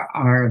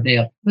are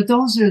available. But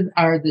those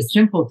are the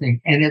simple things.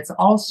 And it's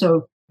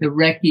also the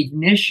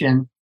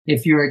recognition,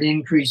 if you're at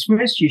increased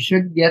risk, you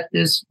should get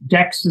this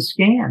DEXA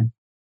scan.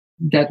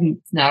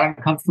 It's not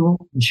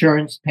uncomfortable.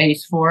 Insurance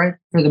pays for it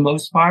for the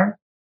most part.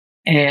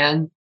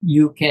 And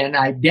you can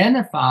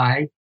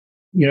identify,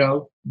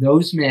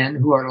 those men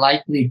who are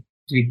likely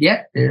to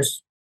get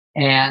this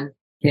and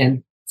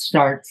can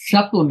start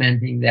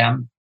supplementing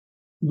them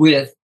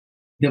with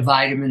the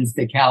vitamins,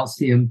 the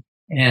calcium,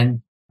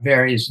 and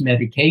various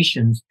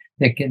medications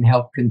that can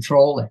help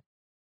control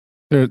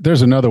it.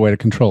 There's another way to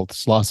control it.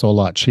 It's also a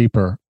lot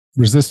cheaper.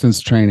 Resistance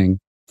training.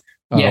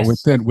 Yes.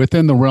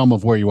 Within the realm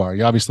of where you are.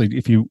 You obviously,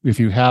 if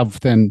you have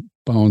thin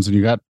bones and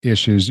you got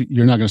issues,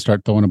 you're not going to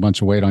start throwing a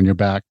bunch of weight on your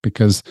back,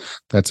 because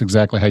that's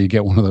exactly how you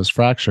get one of those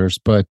fractures.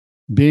 But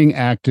being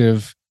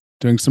active,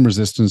 doing some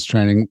resistance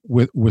training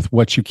with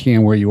what you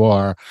can where you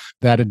are,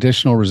 that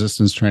additional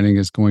resistance training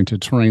is going to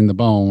train the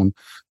bone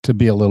to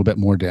be a little bit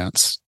more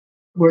dense.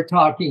 We're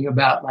talking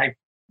about like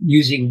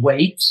using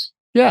weights.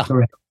 Yeah.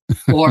 Correct.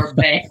 Or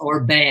bands.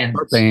 Or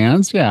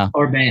bands, yeah.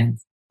 Or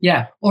bands.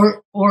 Yeah.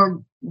 Or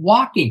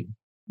walking,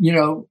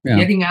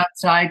 getting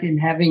outside and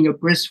having a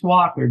brisk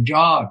walk or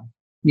jog,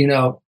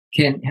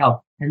 can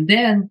help. And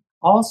then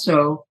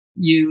also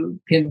you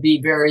can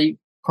be very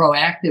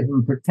proactive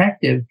and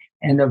protective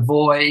and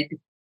avoid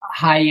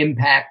high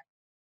impact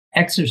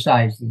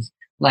exercises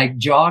like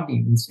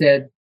jogging.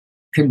 Instead,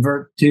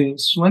 convert to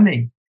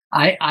swimming.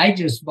 I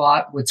just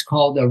bought what's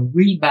called a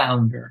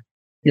rebounder.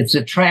 It's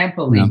a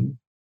trampoline.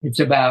 Yeah. It's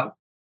about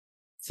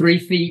 3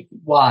 feet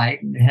wide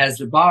and it has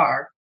a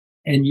bar,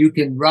 and you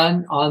can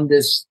run on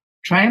this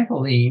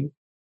trampoline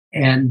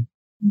and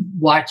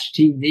watch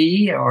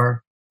TV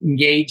or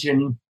engage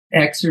in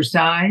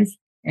exercise,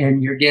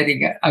 and you're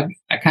getting a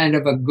kind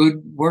of a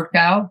good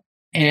workout,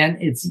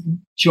 and it's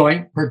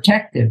joint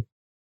protective.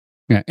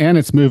 Yeah, and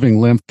it's moving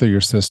lymph through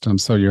your system,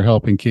 so you're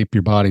helping keep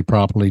your body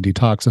properly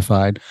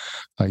detoxified.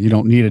 You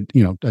don't need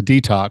a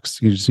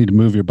detox. You just need to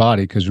move your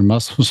body, because your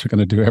muscles are going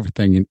to do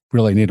everything you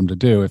really need them to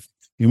do if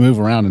you move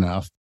around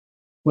enough.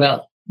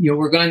 Well,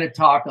 we're going to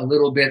talk a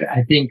little bit,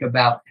 I think,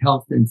 about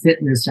health and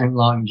fitness and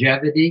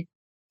longevity.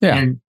 Yeah.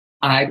 And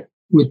I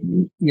would,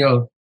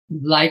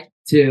 like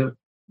to,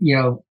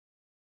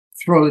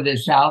 throw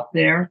this out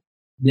there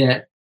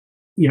that,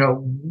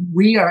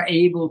 we are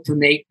able to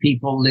make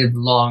people live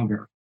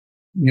longer.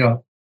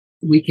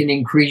 We can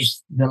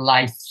increase the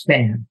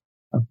lifespan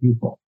of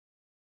people.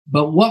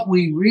 But what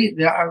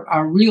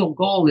our real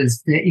goal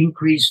is to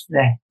increase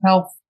the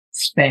health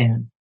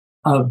span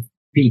of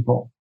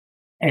people.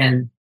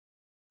 And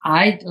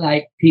I'd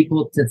like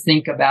people to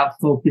think about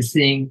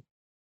focusing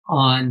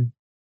on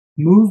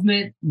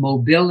movement,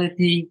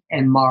 mobility,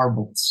 and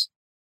marbles.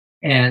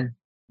 And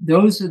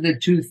those are the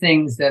two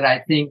things that I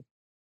think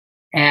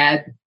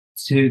add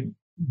to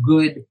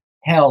good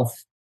health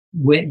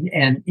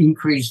and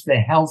increase the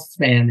health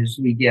span as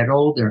we get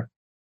older.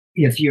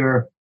 If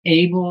you're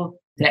able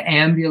to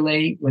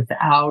ambulate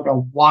without a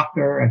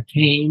walker, a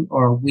cane,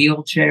 or a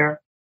wheelchair,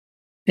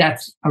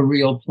 that's a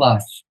real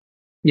plus.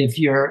 If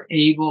you're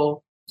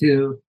able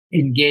to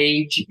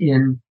engage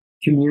in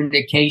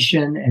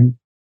communication and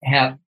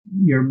have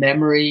your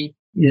memory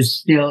is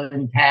still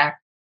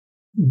intact,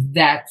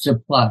 that's a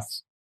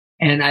plus.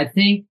 And I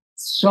think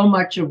so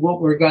much of what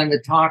we're going to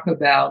talk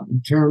about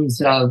in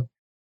terms of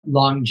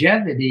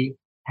longevity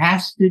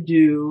has to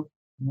do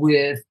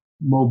with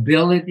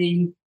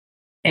mobility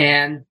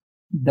and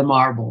the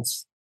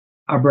marbles,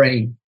 our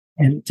brain.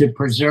 And to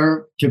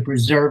preserve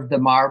the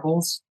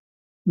marbles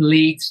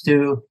leads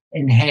to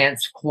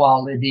enhanced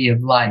quality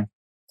of life.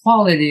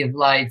 Quality of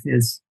life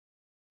is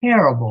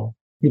terrible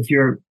if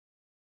you're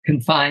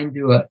confined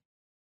to a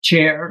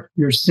chair,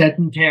 you're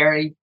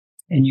sedentary,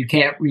 and you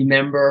can't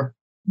remember,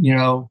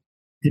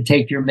 to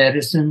take your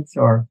medicines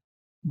or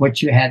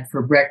what you had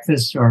for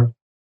breakfast or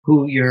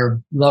who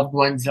your loved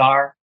ones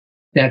are.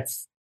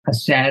 That's a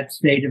sad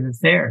state of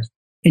affairs.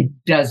 It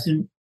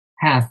doesn't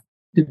have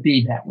to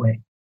be that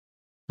way.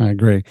 I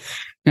agree.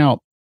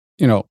 Now,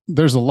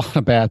 there's a lot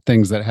of bad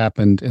things that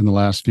happened in the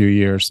last few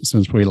years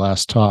since we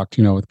last talked,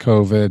 with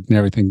COVID and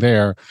everything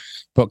there.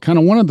 But kind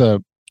of one of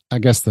the I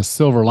guess, the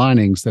silver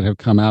linings that have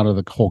come out of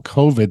the whole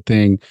COVID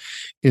thing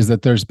is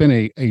that there's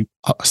been a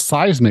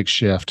seismic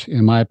shift,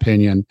 in my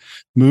opinion,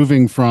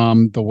 moving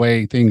from the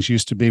way things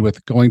used to be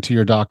with going to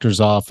your doctor's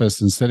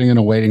office and sitting in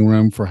a waiting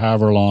room for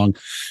however long,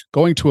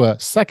 going to a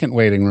second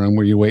waiting room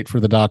where you wait for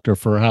the doctor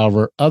for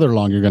however other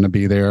long you're going to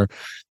be there.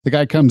 The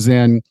guy comes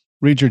in,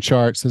 reads your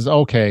chart, says,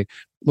 okay,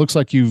 looks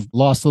like you've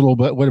lost a little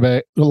bit. What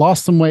about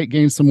lost some weight,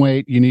 gained some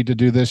weight? You need to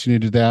do this, you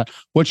need to do that.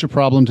 What's your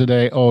problem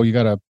today? Oh, you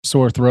got a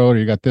sore throat or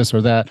you got this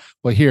or that.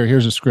 Well,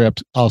 here's a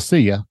script. I'll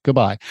see you.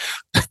 Goodbye.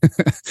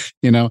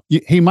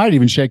 He might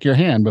even shake your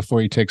hand before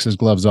he takes his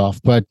gloves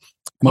off. But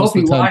most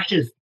of the time,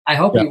 I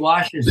hope he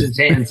washes his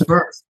hands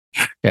first.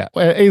 Yeah.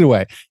 Well, either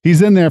way,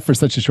 he's in there for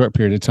such a short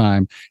period of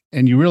time.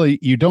 And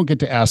you don't get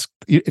to ask,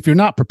 if you're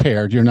not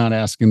prepared, you're not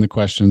asking the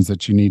questions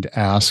that you need to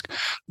ask.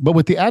 But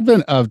with the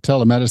advent of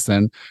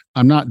telemedicine,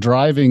 I'm not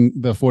driving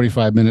the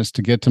 45 minutes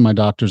to get to my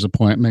doctor's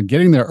appointment,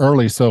 getting there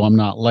early so I'm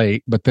not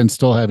late, but then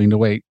still having to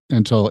wait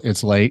until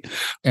it's late.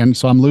 And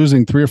so I'm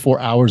losing 3 or 4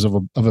 hours of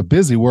a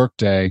busy work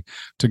day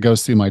to go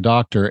see my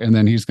doctor. And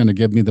then he's going to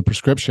give me the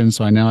prescription.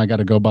 So I got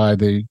to go by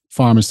the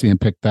pharmacy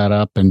and pick that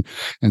up. And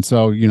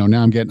so,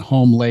 now I'm getting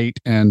home late.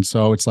 And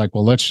so it's like,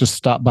 well, let's just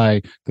stop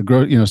by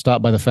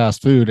the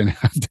fast food and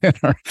have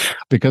dinner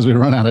because we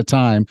run out of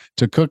time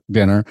to cook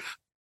dinner.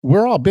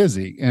 We're all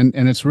busy, and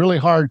it's really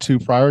hard to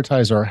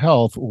prioritize our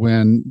health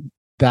when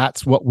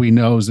that's what we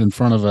know is in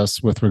front of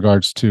us with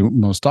regards to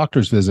most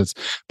doctor's visits.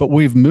 But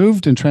we've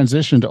moved and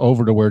transitioned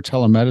over to where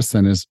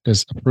telemedicine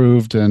is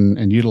approved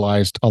and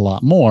utilized a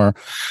lot more.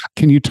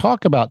 Can you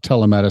talk about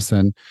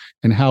telemedicine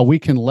and how we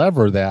can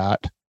lever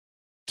that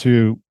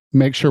to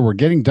make sure we're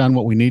getting done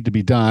what we need to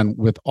be done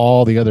with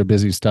all the other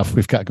busy stuff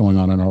we've got going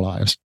on in our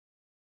lives?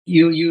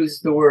 You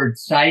use the word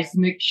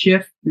seismic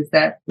shift. Is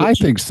that? I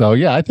think so.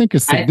 Yeah, I think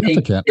it's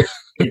significant.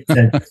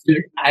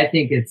 I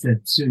think it's a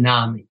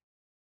tsunami.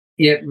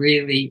 It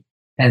really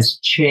has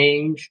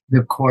changed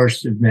the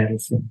course of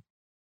medicine.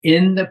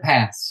 In the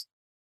past,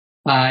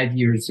 5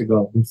 years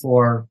ago,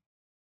 before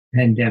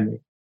pandemic,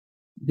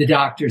 the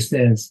doctor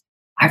says,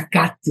 I've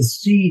got to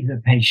see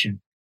the patient.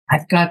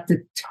 I've got to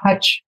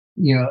touch,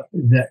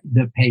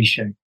 the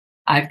patient.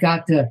 I've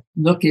got to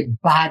look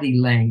at body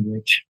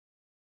language.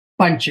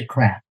 Bunch of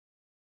crap.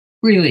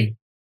 Really,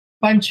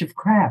 bunch of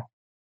crap.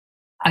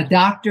 A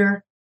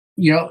doctor,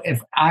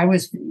 if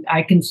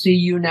I can see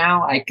you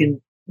now, I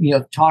can,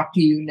 talk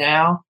to you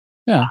now.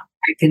 Yeah.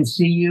 I can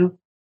see you.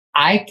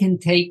 I can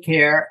take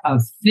care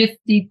of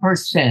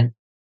 50%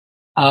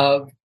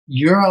 of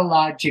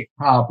urologic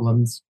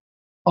problems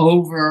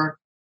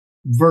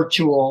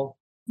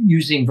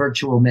using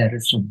virtual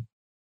medicine.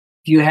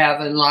 If you have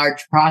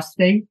enlarged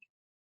prostate,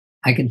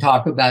 I can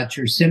talk about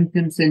your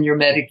symptoms and your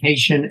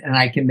medication, and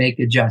I can make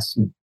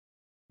adjustments.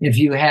 If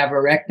you have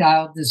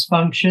erectile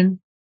dysfunction,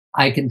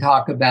 I can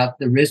talk about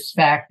the risk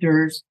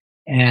factors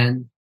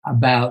and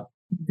about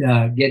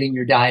getting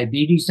your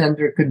diabetes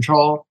under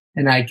control,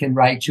 and I can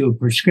write you a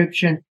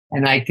prescription,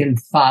 and I can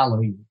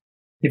follow you.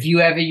 If you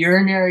have a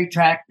urinary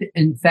tract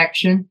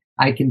infection,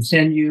 I can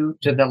send you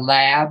to the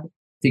lab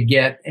to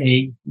get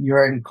a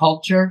urine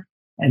culture,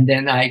 and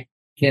then I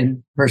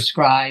can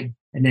prescribe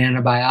an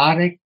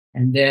antibiotic.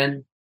 And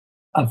then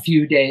a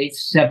few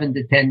days, 7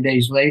 to 10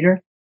 days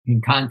later, I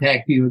can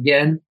contact you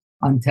again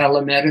on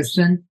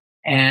telemedicine,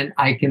 and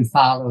I can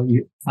follow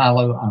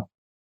up.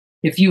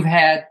 If you've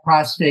had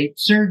prostate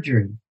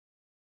surgery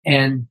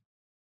and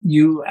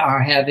you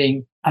are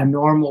having a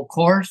normal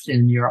course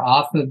and you're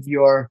off of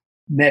your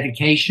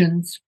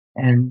medications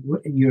and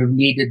you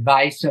need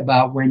advice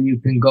about when you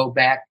can go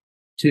back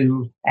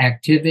to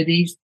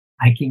activities,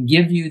 I can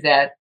give you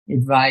that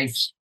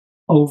advice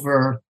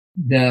over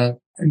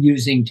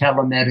using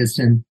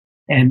telemedicine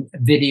and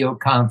video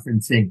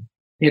conferencing.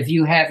 If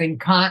you have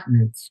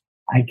incontinence,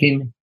 I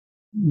can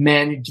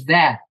manage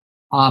that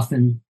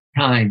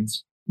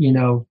oftentimes,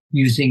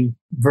 using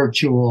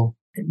virtual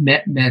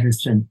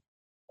medicine.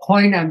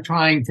 Point I'm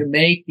trying to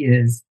make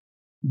is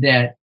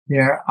that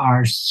there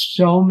are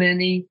so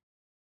many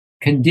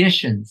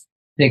conditions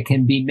that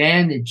can be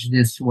managed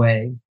this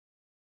way.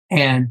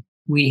 And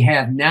we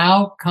have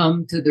now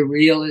come to the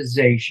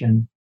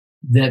realization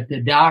that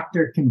the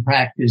doctor can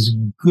practice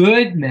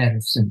good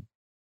medicine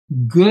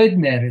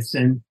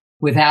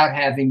without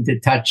having to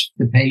touch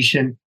the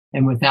patient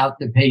and without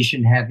the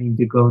patient having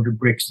to go to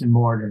bricks and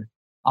mortar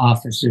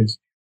offices.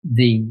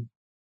 The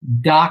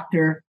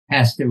doctor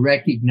has to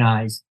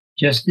recognize,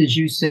 just as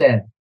you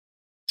said,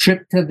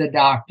 trip to the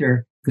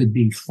doctor could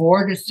be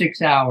 4 to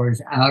 6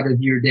 hours out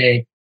of your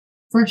day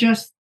for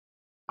just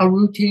a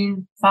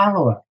routine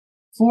follow-up.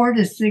 4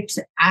 to 6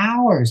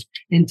 hours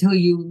until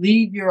you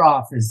leave your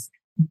office,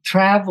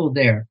 travel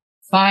there,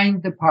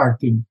 find the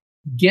parking,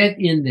 get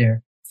in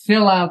there,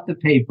 fill out the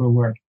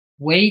paperwork,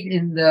 wait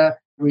in the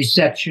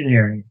reception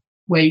area,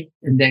 wait,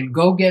 and then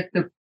go get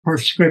the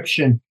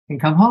prescription and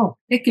come home.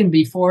 It can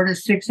be 4 to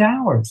 6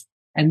 hours.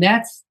 And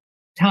that's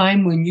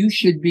time when you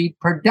should be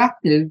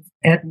productive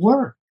at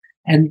work.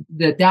 And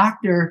the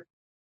doctor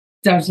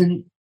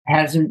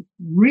hasn't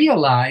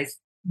realized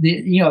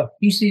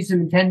he sees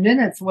them in 10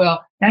 minutes.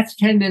 Well, that's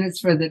 10 minutes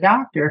for the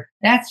doctor.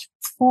 That's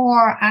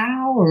 4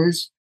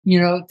 hours,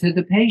 to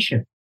the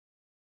patient.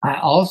 I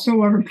also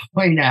want to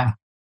point out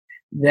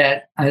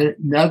that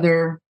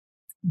another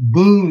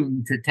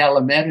boon to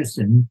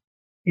telemedicine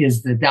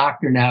is the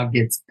doctor now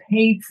gets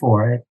paid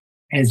for it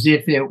as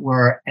if it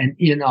were an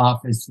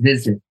in-office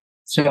visit.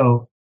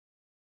 So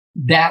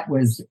that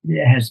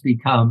has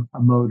become a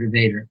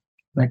motivator.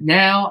 But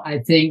now I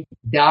think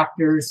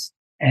doctors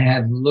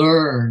have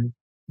learned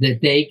that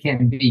they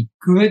can be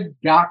good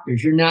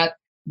doctors. You're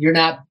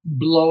not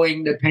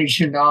blowing the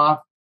patient off.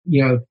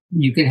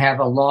 You can have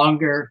a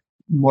longer,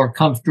 more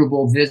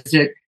comfortable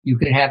visit. You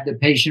can have the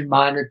patient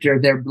monitor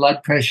their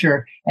blood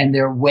pressure and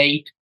their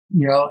weight,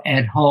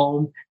 at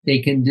home. They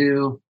can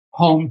do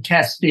home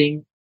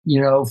testing,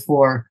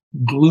 for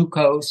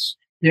glucose.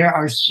 There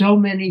are so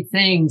many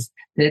things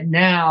that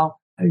now,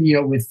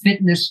 with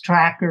fitness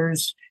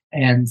trackers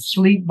and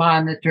sleep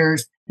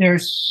monitors,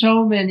 there's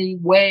so many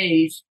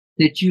ways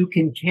that you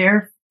can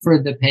care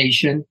for the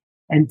patient.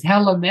 And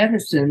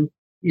telemedicine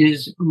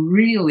is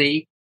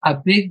really a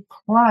big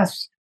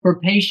plus for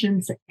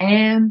patients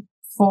and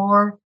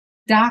for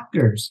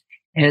doctors.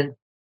 And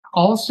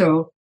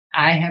also,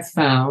 I have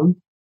found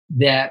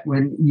that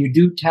when you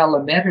do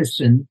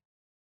telemedicine,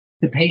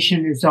 the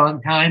patient is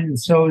on time and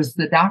so is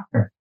the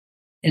doctor.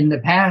 In the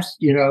past,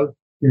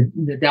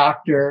 the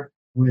doctor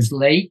was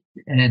late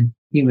and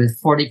he was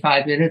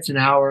 45 minutes, an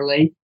hour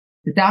late.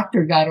 The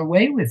doctor got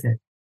away with it.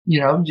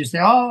 Just say,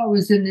 I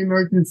was in the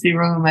emergency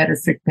room, I had a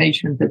sick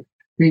patient the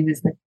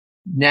previous day.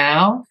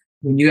 Now,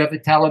 when you have a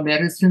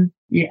telemedicine,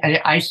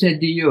 I said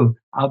to you,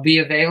 I'll be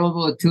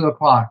available at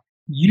 2:00.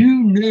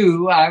 You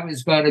knew I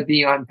was going to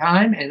be on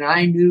time, and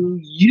I knew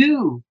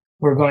you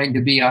were going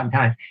to be on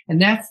time.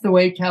 And that's the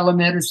way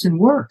telemedicine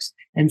works.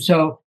 And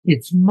so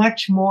it's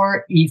much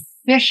more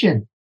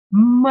efficient,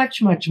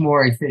 much, much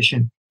more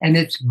efficient. And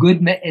it's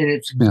good,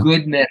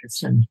 good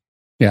medicine.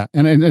 Yeah.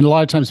 And a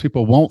lot of times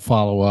people won't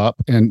follow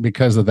up. And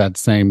because of that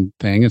same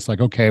thing, it's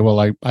like, okay, well,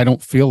 I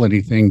don't feel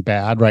anything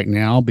bad right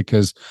now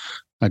because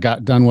I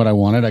got done what I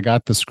wanted. I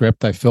got the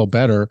script. I feel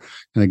better.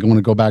 And they want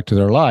to go back to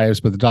their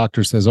lives. But the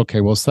doctor says, okay,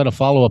 well, set a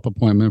follow-up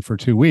appointment for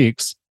 2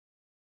 weeks.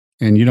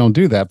 And you don't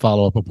do that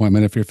follow-up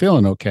appointment if you're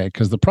feeling okay,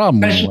 because the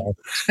problem went away.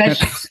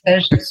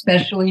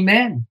 Especially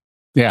men.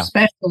 Yeah.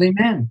 Especially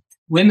men.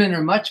 Women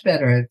are much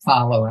better at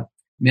follow-up.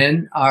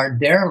 Men are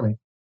derelict.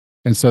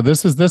 And so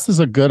this is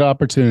a good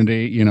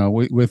opportunity,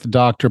 with the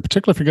doctor,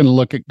 particularly if you're going to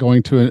look at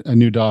going to a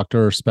new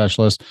doctor or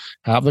specialist,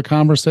 have the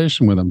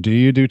conversation with them. Do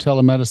you do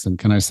telemedicine?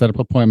 Can I set up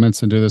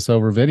appointments and do this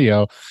over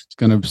video? It's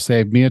going to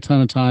save me a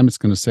ton of time. It's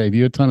going to save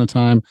you a ton of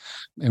time.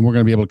 And we're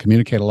going to be able to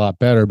communicate a lot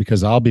better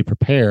because I'll be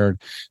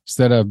prepared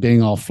instead of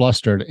being all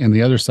flustered. And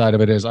the other side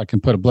of it is I can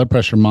put a blood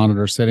pressure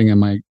monitor sitting in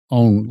my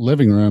own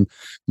living room.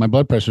 My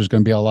blood pressure is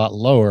going to be a lot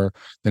lower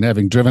than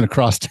having driven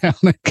across town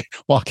and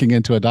walking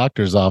into a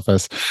doctor's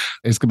office.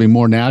 It's going to be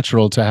more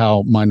natural to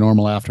how my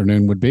normal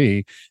afternoon would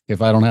be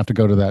if I don't have to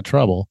go to that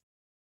trouble.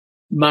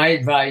 My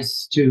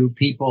advice to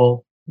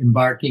people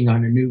embarking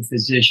on a new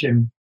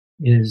physician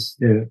is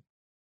to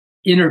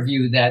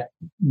interview that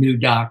new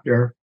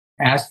doctor,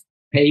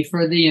 pay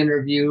for the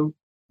interview.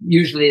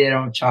 Usually they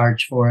don't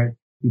charge for it.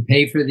 You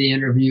pay for the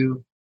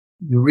interview.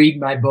 You read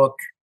my book.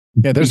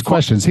 Yeah, there's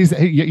questions.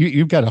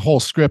 You've got a whole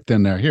script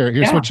in there.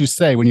 Here's what you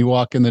say when you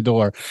walk in the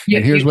door,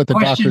 and here's what the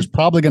doctor's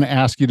probably going to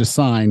ask you to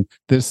sign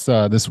this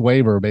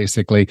waiver,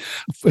 basically,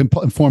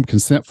 informed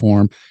consent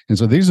form. And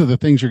so these are the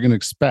things you're going to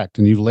expect,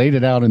 and you laid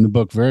it out in the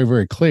book very,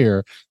 very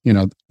clear.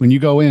 When you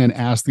go in,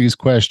 ask these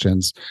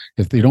questions.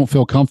 If they don't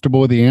feel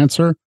comfortable with the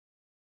answer,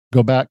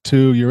 go back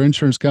to your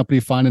insurance company,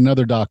 find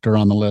another doctor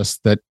on the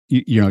list that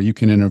you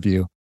can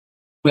interview.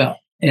 Well,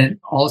 and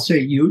also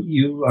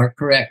you are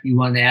correct. You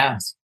want to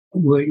ask.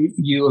 Will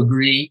you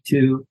agree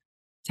to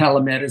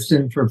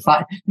telemedicine for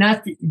 5?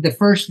 Not the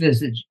first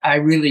visit, I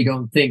really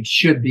don't think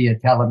should be a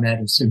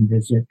telemedicine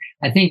visit.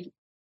 I think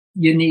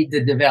you need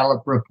to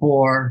develop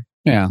rapport,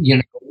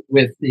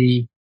 with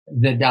the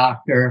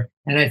doctor.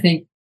 And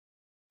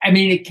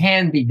it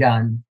can be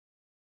done.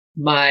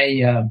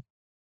 My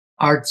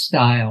art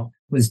style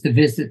was to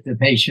visit the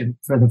patient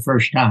for the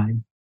first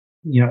time,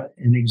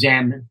 and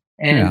examine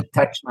and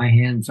touch my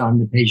hands on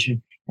the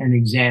patient and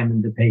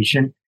examine the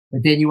patient.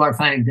 But then you want to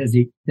find, does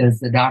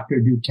the doctor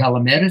do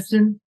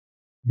telemedicine?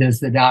 Does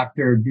the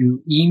doctor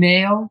do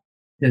email?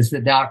 Does the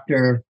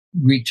doctor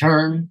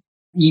return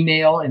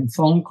email and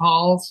phone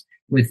calls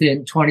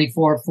within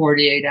 24,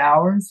 48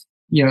 hours?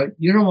 You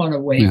don't want to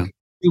wait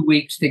 2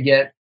 weeks to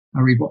get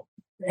a report.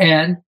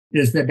 And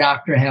does the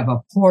doctor have a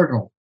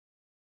portal?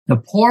 The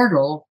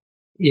portal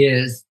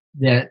is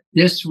that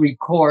this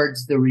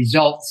records the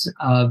results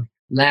of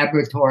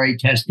laboratory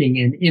testing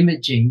and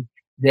imaging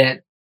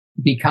that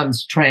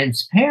becomes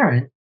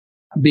transparent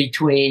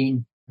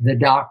between the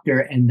doctor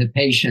and the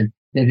patient,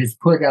 that is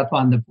put up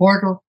on the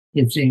portal.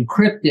 It's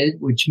encrypted,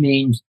 which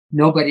means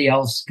nobody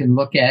else can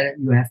look at it.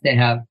 You have to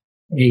have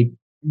a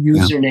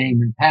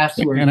username and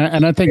password.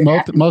 And I think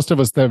most of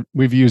us that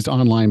we've used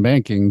online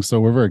banking, so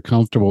we're very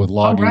comfortable with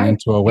logging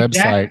into a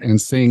website and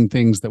seeing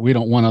things that we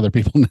don't want other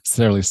people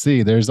necessarily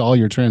see. There's all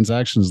your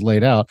transactions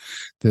laid out.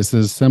 This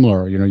is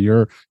similar.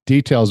 Your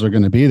details are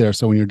going to be there.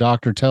 So when your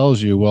doctor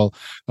tells you, well,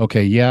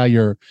 okay, yeah,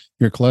 your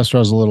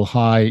cholesterol is a little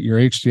high, your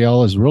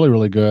HDL is really,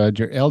 really good,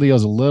 your LDL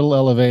is a little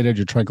elevated,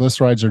 your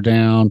triglycerides are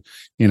down,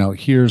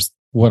 here's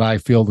what I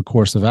feel the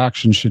course of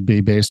action should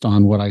be based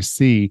on what I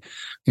see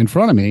in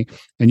front of me.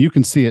 And you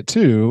can see it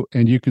too.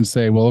 And you can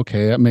say, well,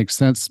 okay, that makes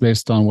sense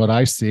based on what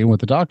I see and what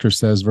the doctor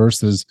says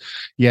versus,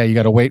 yeah, you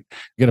got to wait,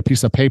 get a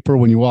piece of paper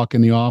when you walk in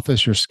the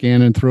office, you're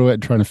scanning through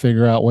it, trying to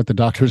figure out what the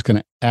doctor is going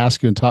to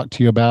ask you and talk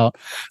to you about.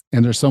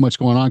 And there's so much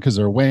going on because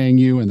they're weighing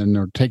you and then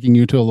they're taking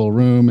you to a little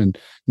room and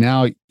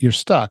now you're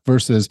stuck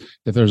versus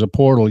if there's a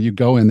portal, you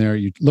go in there,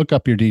 you look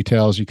up your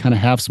details, you kind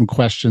of have some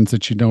questions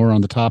that you know are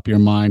on the top of your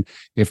mind.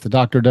 If the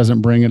doctor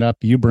doesn't bring it up,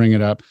 you bring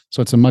it up.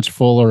 So it's a much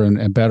fuller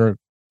and better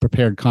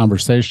prepared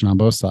conversation on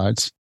both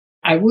sides.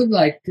 I would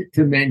like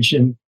to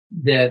mention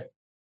that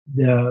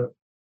the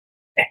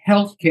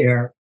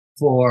healthcare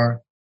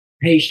for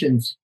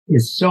patients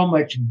is so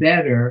much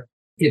better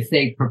if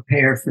they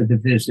prepare for the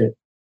visit.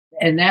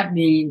 And that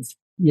means,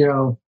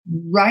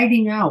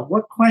 writing out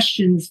what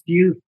questions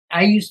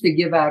I used to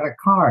give out a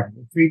card,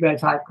 a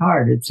 3x5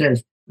 card. It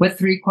says, what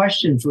 3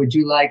 questions would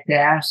you like to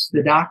ask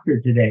the doctor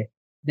today?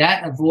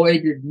 That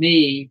avoided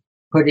me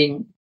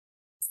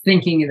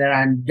thinking that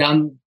I'm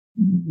done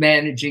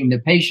managing the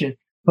patient,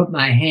 put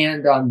my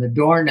hand on the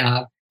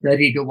doorknob,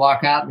 ready to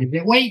walk out and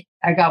say, wait,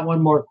 I got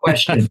one more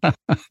question.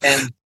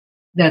 And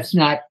that's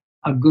not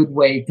a good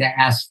way to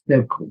ask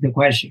the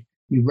question.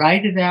 You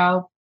write it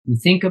out, you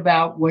think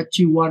about what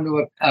you want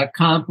to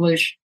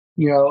accomplish,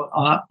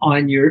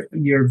 on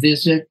your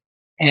visit,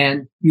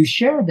 and you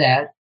share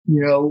that,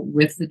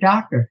 with the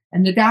doctor.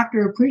 And the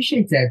doctor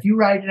appreciates that. If you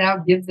write it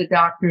out, give the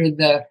doctor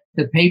the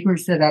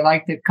papers that I'd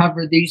like to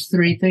cover these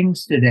 3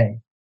 things today.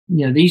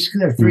 These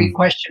are 3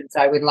 questions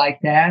I would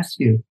like to ask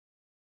you.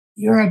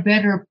 You're a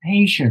better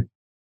patient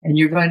and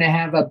you're going to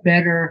have a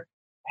better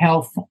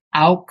health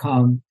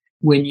outcome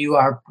when you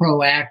are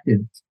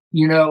proactive.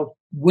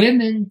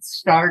 Women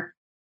start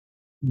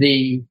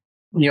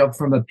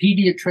from a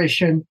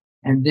pediatrician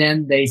and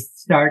then they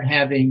start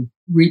having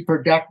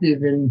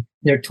reproductive in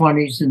their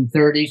 20s and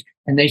 30s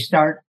and they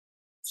start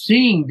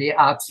seeing the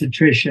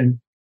obstetrician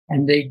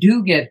and they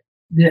do get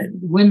the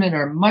women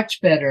are much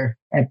better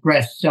at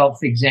breast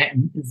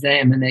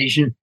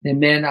self-examination than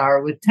men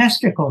are with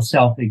testicle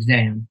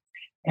self-exam.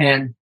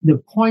 And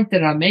the point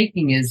that I'm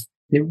making is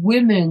that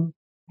women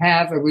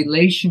have a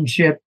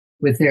relationship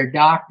with their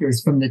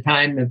doctors from the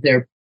time of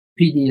their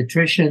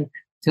pediatrician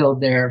till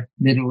their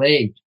middle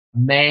age. A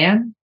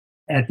man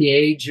at the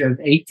age of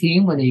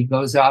 18, when he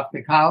goes off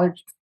to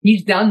college,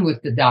 he's done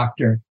with the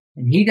doctor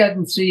and he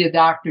doesn't see a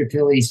doctor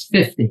till he's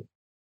 50.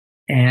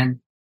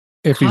 And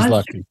if he's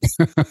lucky.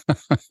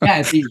 Yeah,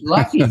 if he's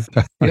lucky,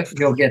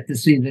 he'll get to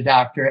see the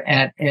doctor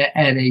at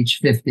age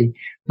 50.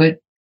 But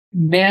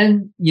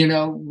men,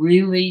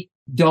 really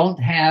don't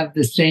have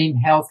the same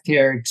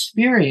healthcare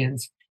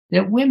experience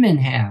that women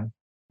have.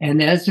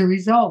 And as a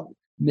result,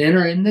 men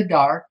are in the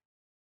dark.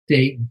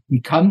 They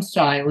become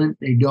silent.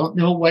 They don't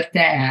know what to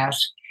ask.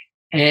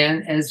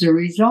 And as a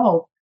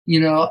result,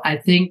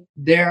 I think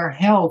their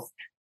health,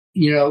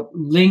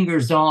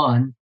 lingers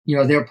on,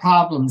 their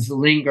problems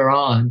linger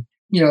on.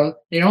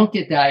 They don't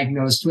get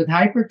diagnosed with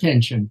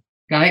hypertension.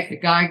 A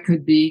guy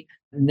could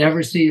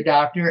never see a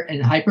doctor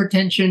and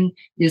hypertension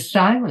is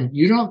silent.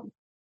 You don't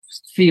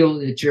feel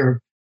that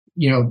your,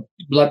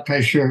 blood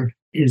pressure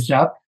is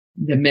up.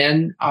 The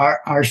men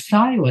are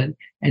silent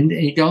and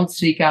they don't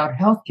seek out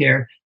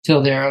healthcare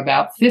till they're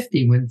about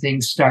 50 when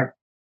things start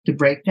to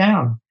break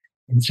down.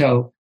 And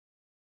so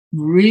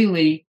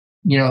really,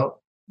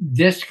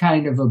 this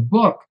kind of a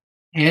book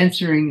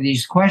answering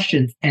these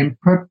questions and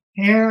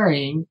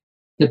preparing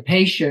the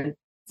patient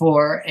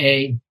for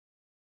a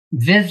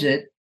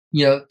visit,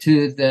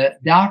 to the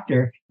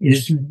doctor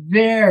is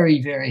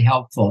very, very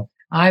helpful.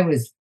 I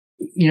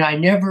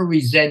never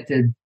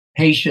resented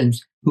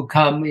patients who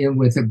come in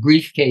with a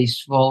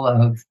briefcase full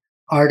of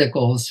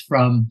articles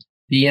from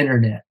the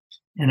internet.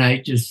 And I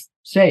just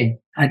say,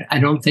 I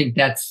don't think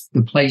that's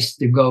the place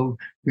to go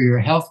for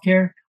your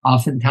healthcare.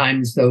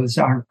 Oftentimes those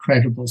aren't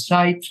credible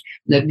sites.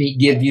 Let me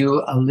give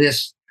you a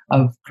list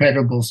of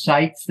credible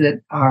sites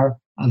that are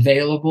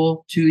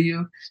available to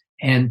you,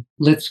 and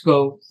let's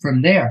go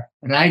from there.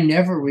 But I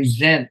never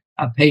resent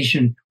a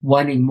patient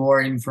wanting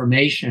more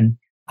information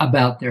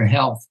about their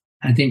health.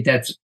 I think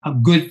that's a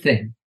good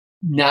thing.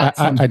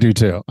 I do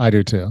too. Not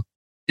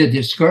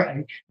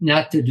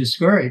to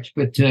discourage,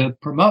 but to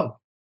promote.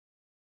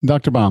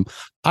 Dr. Baum,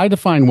 I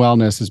define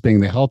wellness as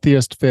being the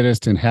healthiest,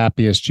 fittest, and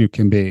happiest you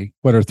can be.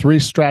 What are 3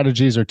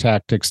 strategies or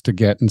tactics to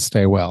get and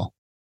stay well?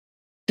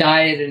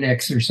 Diet and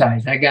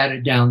exercise. I got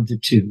it down to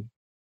 2.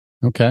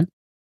 Okay.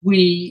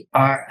 We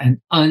are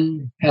an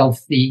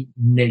unhealthy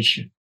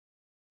nation.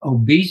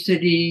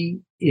 Obesity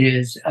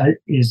is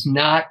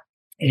not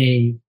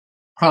a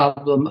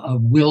problem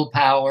of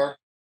willpower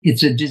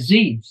It's a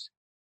disease,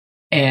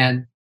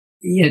 and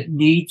it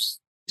needs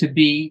to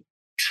be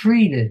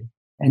treated,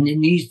 and it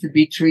needs to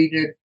be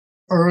treated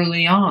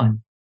early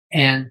on.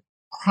 And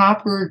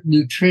proper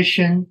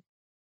nutrition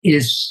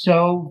is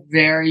so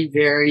very,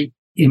 very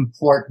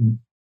important.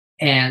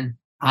 And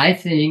I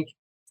think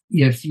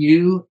if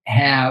you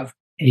have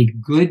a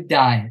good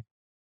diet,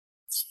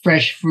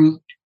 fresh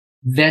fruit,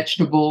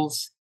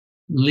 vegetables,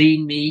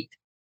 lean meat,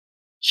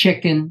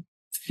 chicken,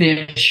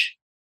 fish,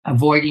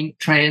 avoiding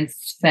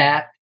trans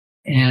fat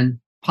and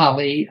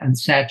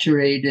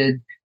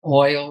polyunsaturated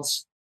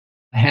oils,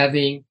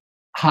 having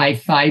high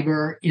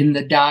fiber in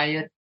the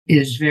diet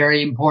is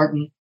very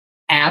important.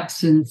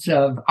 Absence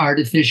of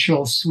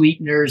artificial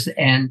sweeteners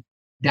and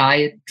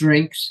diet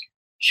drinks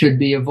should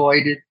be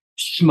avoided.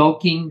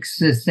 Smoking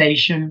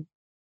cessation,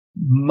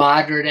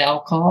 moderate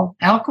alcohol.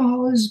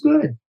 Alcohol is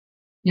good.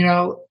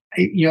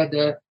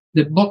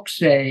 The books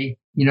say,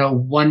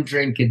 one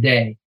drink a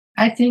day.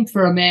 I think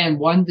for a man,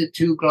 1 to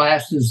 2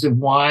 glasses of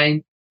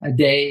wine a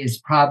day is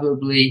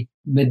probably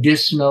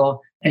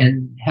medicinal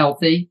and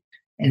healthy.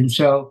 And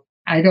so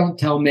I don't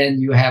tell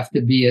men you have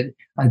to be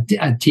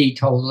a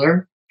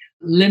teetotaler.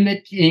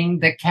 Limiting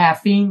the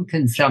caffeine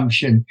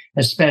consumption,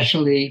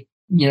 especially,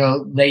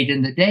 late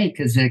in the day,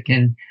 because it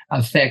can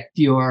affect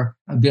your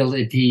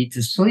ability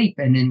to sleep.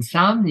 And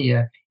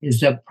insomnia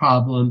is a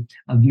problem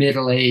of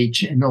middle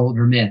age and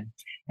older men.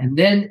 And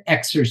then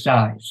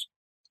exercise.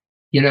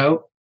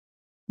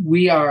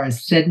 We are a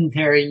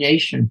sedentary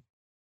nation.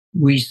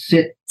 We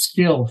sit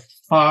still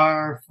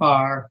far,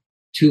 far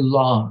too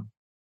long.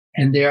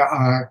 And there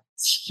are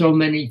so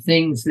many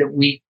things that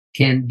we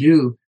can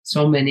do,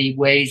 so many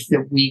ways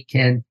that we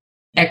can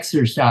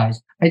exercise.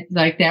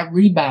 Like that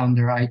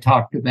rebounder I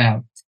talked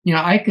about.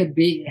 I could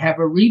have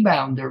a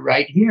rebounder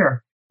right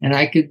here, and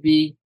I could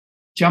be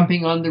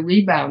jumping on the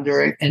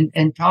rebounder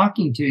and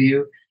talking to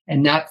you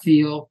and not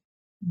feel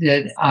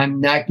that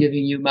I'm not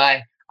giving you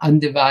my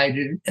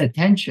undivided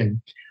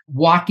attention.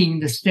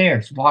 Walking the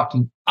stairs,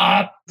 walking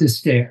up the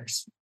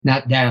stairs,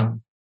 not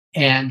down,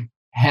 and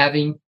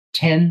having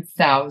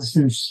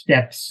 10,000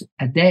 steps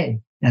a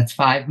day. That's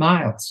 5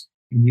 miles.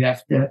 And you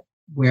have to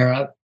wear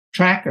a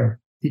tracker.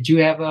 Did you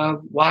have a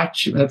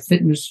watch, a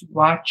fitness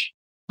watch?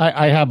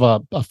 I have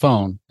a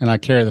phone, and I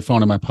carry the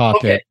phone in my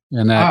pocket,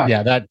 Okay. and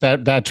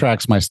that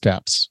tracks my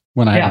steps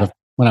when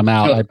when I'm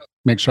out. I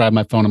make sure I have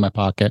my phone in my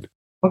pocket.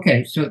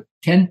 Okay, so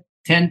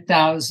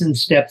 10,000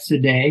 steps a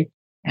day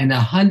and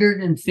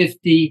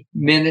 150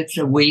 minutes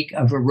a week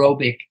of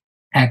aerobic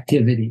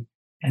activity,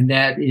 and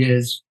that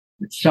is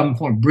some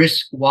form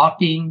brisk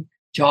walking,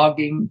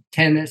 jogging,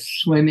 tennis,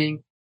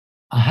 swimming.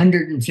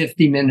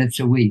 150 minutes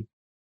a week.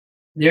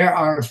 There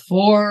are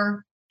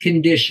 4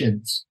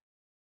 conditions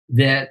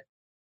that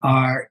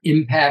are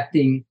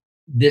impacting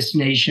this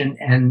nation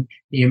and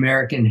the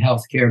American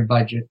healthcare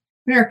budget.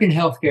 American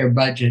healthcare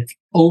budget's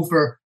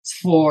over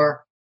 $4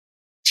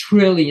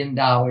 trillion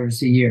a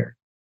year,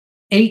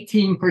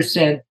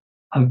 18%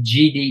 of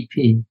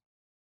GDP.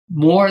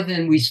 More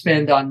than we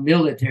spend on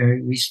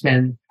military, we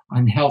spend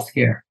on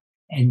healthcare.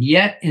 And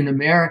yet in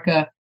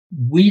America,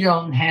 we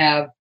don't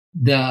have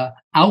the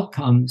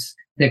outcomes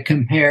that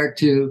compare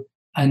to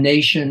a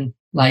nation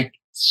like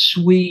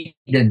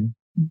Sweden,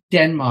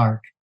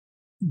 Denmark,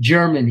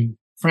 Germany,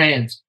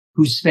 France,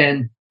 who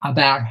spend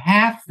about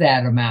half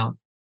that amount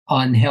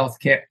on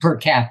healthcare per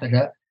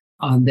capita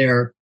on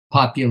their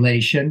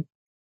population.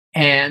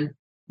 And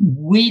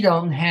we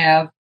don't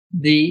have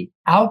the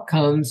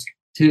outcomes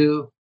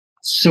to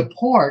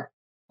support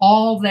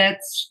all that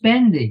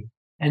spending.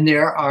 And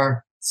there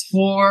are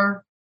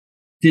 4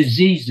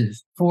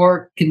 diseases,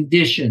 4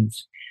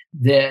 conditions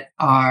that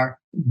are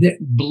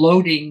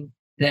bloating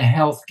the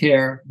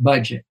healthcare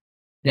budget.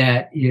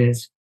 That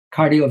is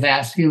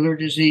cardiovascular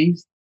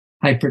disease,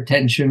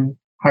 hypertension,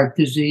 heart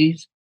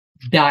disease,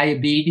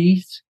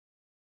 diabetes,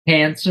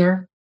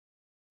 cancer,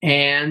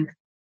 and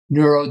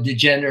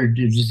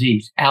neurodegenerative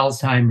disease,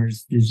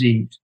 Alzheimer's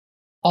disease.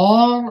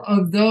 All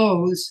of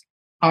those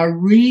are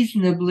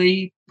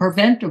reasonably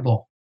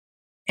preventable.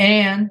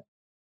 And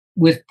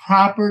with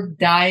proper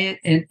diet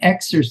and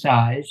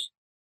exercise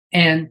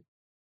and,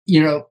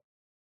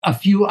 a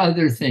few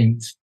other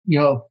things,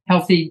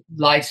 healthy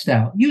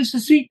lifestyle, use the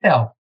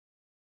seatbelt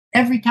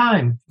every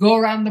time. Go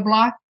around the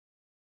block,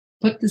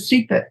 put the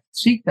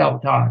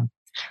seatbelt on.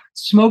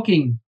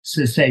 Smoking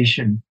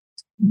cessation.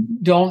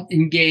 Don't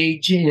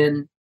engage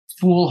in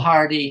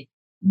foolhardy,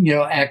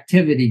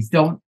 activities.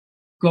 Don't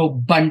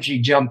go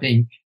bungee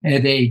jumping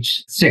at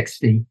age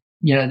 60.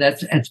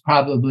 That's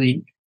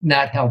probably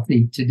not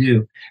healthy to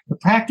do.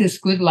 But practice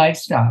good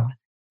lifestyle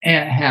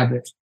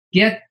habits.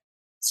 Get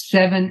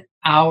 7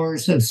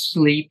 hours of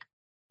sleep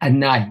a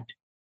night.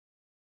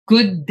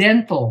 Good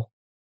dental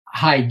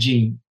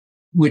hygiene,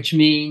 which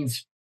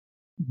means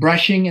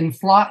brushing and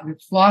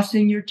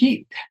flossing your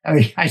teeth.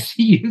 I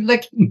see you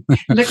licking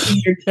your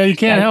teeth. Yeah, you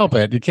can't help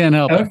it. You can't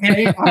help it.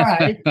 Okay, all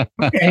right.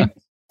 Okay.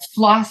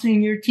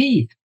 Flossing your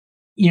teeth.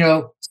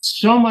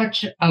 So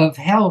much of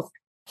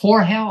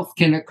poor health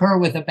can occur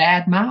with a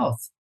bad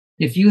mouth.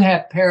 If you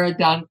have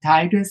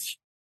periodontitis,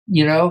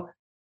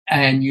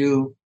 and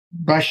you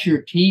brush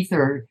your teeth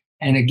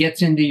and it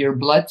gets into your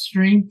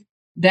bloodstream,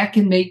 that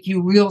can make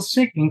you real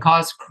sick and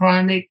cause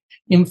chronic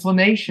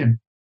inflammation.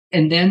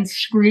 And then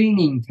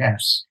screening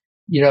tests,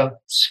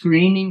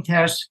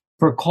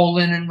 for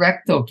colon and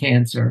rectal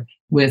cancer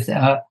with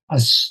a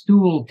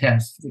stool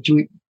test, which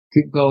we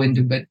could go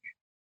into, but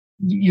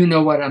you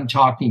know what I'm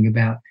talking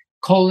about.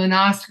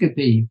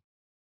 Colonoscopy,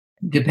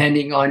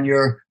 depending on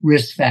your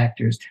risk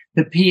factors,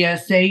 the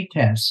PSA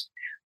test,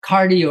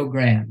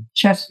 cardiogram,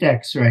 chest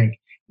x-ray.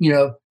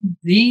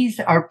 These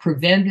are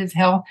preventive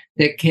health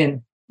that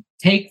can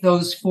take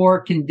those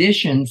 4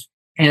 conditions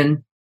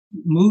and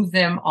move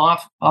them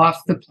off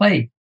the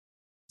plate.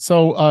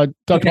 So,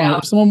 Dr.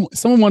 Baum, if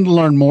someone wanted to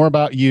learn more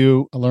about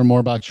you, learn more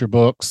about your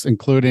books,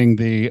 including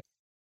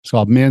it's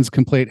called Men's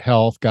Complete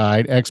Health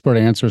Guide, Expert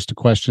Answers to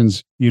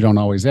Questions You Don't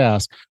Always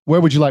Ask,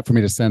 where would you like for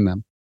me to send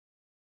them?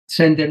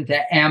 Send them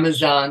to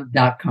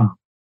Amazon.com.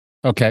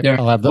 Okay.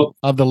 I'll have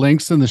the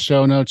links in the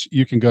show notes.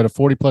 You can go to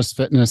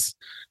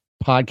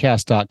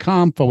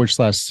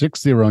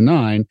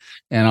 40plusfitnesspodcast.com/609,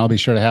 and I'll be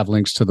sure to have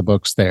links to the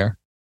books there.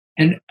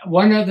 And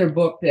one other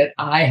book that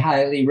I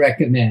highly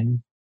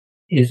recommend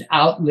is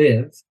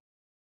Outlive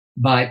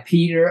by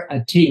Peter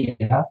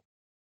Attia.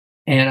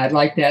 And I'd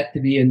like that to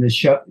be in the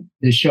show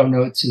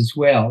notes as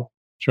well.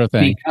 Sure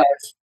thing.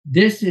 Because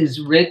this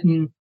is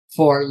written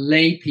for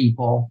lay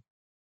people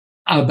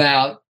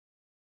about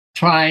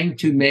trying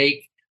to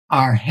make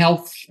our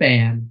health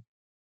span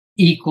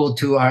equal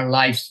to our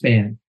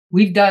lifespan.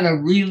 We've done a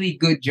really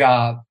good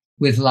job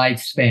with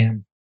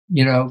lifespan.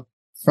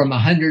 From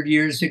 100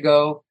 years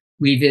ago,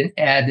 we've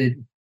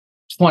added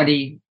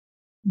 20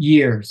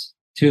 years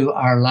to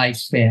our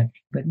lifespan.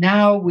 But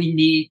now we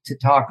need to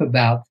talk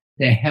about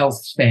the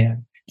health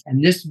span.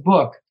 And this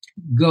book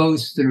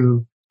goes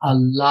through a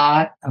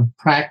lot of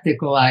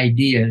practical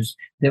ideas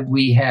that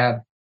we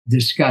have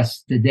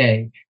discussed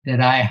today,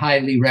 that I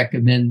highly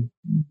recommend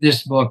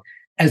this book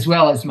as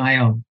well as my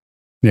own.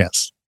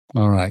 Yes.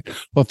 All right.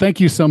 Well, thank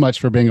you so much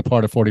for being a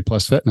part of 40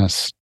 Plus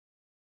Fitness.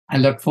 I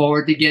look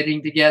forward to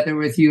getting together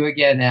with you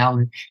again,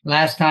 Alan.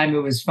 Last time it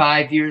was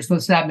 5 years.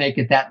 Let's not make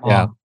it that long.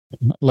 Yeah,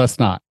 let's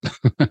not.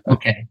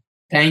 Okay.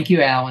 Thank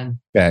you,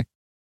 Alan. Okay.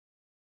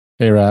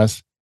 Hey,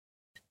 Raz.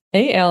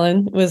 Hey,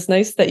 Alan. It was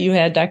nice that you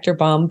had Dr.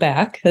 Baum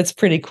back. That's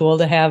pretty cool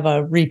to have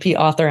a repeat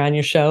author on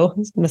your show.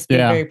 He must be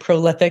very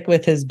prolific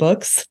with his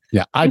books.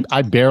 Yeah,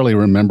 I barely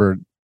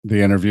remembered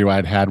the interview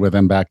I'd had with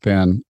him back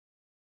then,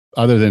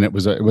 other than it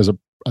was an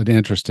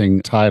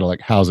interesting title, like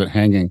 "How's It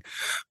Hanging?"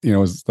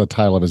 Was the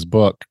title of his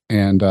book,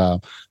 and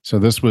so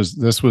this was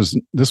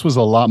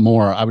a lot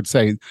more. I would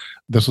say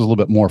this was a little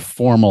bit more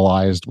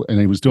formalized, and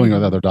he was doing it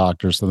with other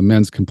doctors. So the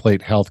Men's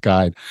Complete Health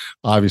Guide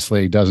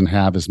obviously doesn't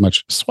have as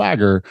much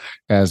swagger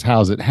as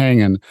 "How's It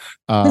Hanging,"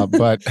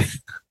 but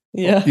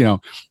yeah,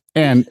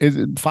 And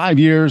 5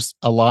 years,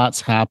 a lot's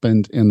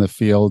happened in the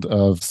field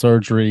of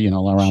surgery,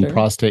 around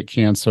prostate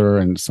cancer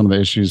and some of the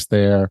issues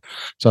there.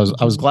 So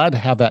I was glad to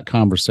have that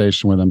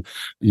conversation with him.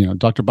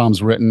 Dr.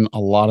 Baum's written a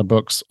lot of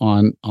books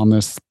on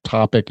this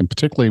topic, and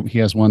particularly he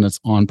has one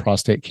that's on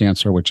prostate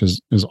cancer, which is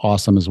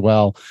awesome as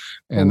well.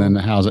 And then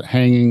How's It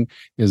Hanging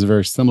is a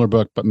very similar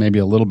book, but maybe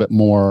a little bit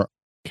more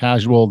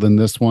casual than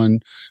this one.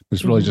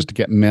 It's really just to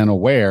get men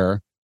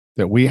aware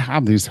that we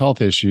have these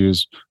health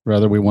issues,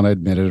 whether we want to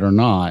admit it or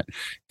not.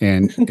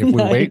 And if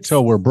we wait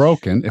till we're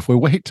broken,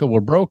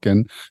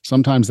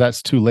 sometimes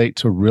that's too late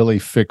to really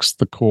fix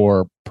the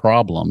core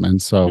problem.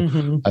 And so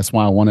that's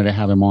why I wanted to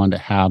have him on to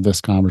have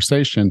this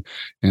conversation.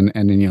 And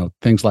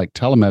things like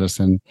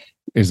telemedicine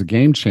is a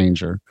game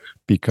changer,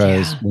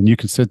 because when you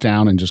can sit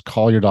down and just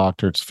call your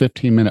doctor, it's a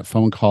 15-minute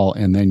phone call,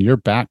 and then you're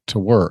back to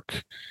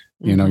work.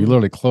 You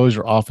literally close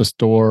your office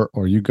door,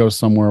 or you go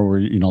somewhere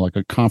where, like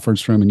a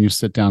conference room, and you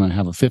sit down and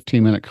have a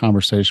 15-minute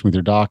conversation with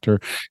your doctor,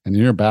 and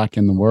then you're back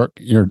in the work.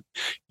 You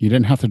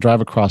didn't have to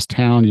drive across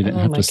town. You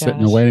didn't have to sit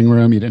in the waiting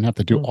room. You didn't have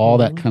to do all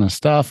that kind of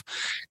stuff.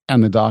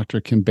 And the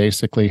doctor can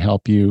basically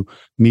help you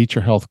meet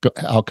your health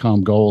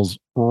outcome goals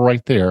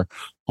right there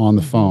on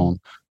the phone.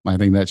 I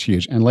think that's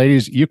huge. And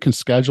ladies, you can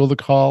schedule the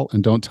call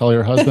and don't tell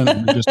your husband.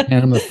 And you just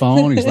hand him the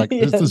phone. He's like,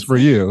 "This is for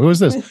you. Who is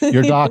this?"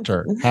 Your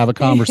doctor. Have a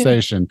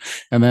conversation.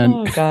 And then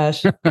oh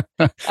gosh, you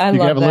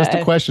have a list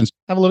of questions.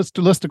 Have a list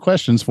of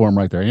questions for him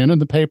right there. Hand him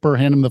the paper,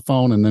 hand him the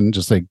phone, and then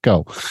just say,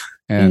 "Go."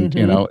 And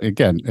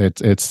again,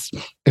 it's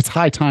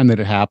high time that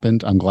it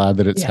happened. I'm glad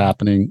that it's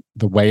happening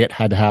the way it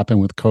had to happen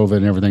with COVID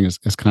and everything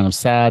is kind of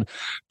sad.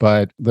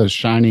 But the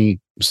shiny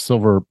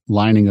silver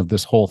lining of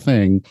this whole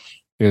thing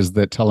is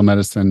that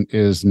telemedicine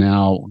is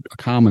now a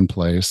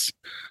commonplace.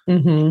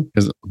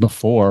 Because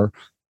before,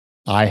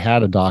 I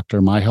had a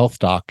doctor, my health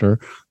doctor,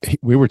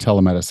 we were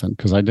telemedicine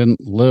because I didn't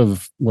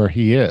live where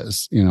he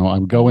is. I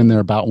would go in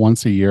there about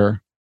once a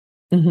year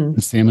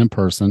and see him in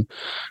person.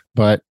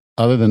 But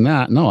other than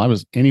that, no, I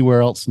was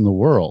anywhere else in the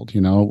world,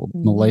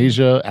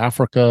 Malaysia,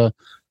 Africa.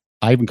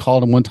 I even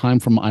called him one time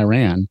from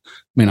Iraq.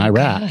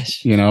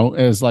 Gosh.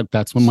 Is like,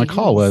 that's when my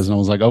call was. And I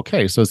was like,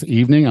 okay, so it's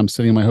evening. I'm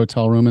sitting in my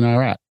hotel room in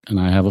Iraq and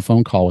I have a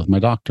phone call with my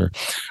doctor.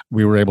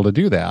 We were able to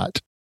do that.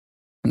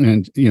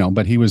 And,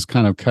 but he was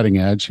kind of cutting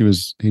edge. He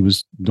was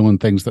doing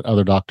things that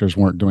other doctors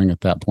weren't doing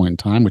at that point in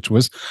time, which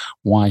was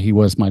why he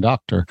was my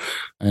doctor.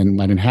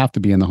 And I didn't have to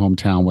be in the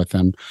hometown with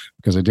him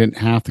because I didn't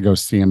have to go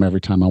see him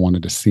every time I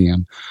wanted to see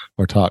him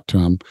or talk to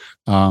him.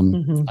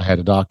 I had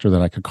a doctor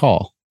that I could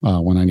call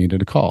when I needed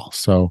to call.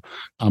 So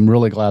I'm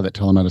really glad that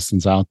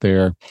telemedicine's out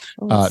there.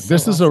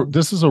 This is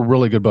a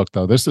really good book,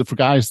 though. This is for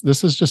guys.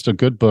 This is just a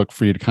good book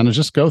for you to kind of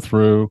just go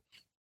through.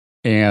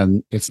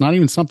 And it's not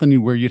even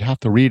something where you'd have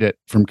to read it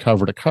from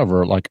cover to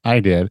cover like I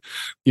did.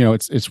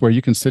 It's where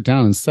you can sit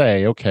down and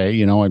say, okay,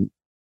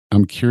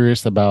 I'm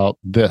curious about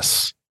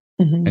this.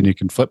 And you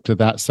can flip to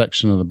that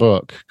section of the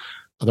book.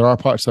 There are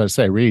parts that I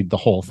say read the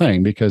whole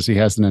thing because he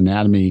has an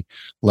anatomy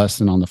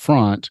lesson on the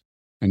front.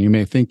 And you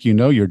may think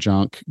your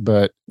junk,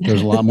 but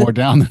there's a lot more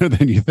down there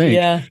than you think.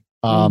 Yeah.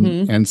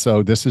 And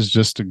so this is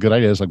just a good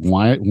idea. It's like,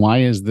 why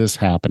is this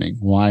happening?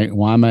 Why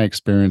am I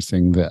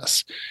experiencing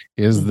this?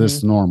 Is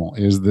this normal?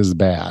 Is this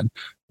bad?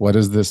 What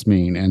does this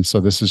mean? And so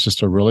this is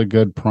just a really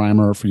good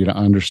primer for you to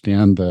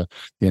understand the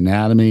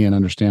anatomy and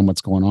understand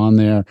what's going on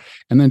there.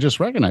 And then just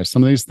recognize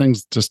some of these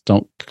things just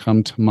don't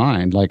come to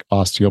mind, like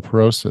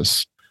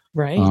osteoporosis.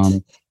 Right.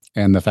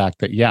 And the fact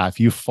that, if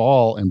you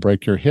fall and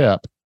break your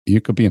hip, you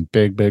could be in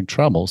big, big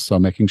trouble. So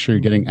making sure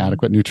you're getting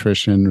adequate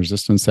nutrition,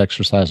 resistance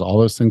exercise, all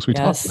those things we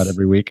talk about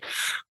every week,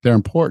 they're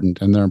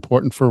important. And they're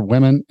important for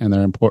women and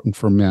they're important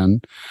for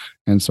men.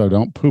 And so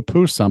don't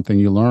poo-poo something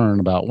you learn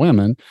about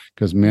women,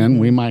 because men,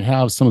 we might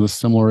have some of the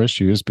similar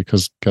issues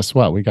because guess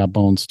what? We got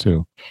bones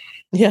too.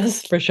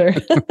 Yes, for sure.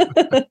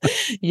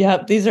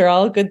 Yep. These are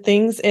all good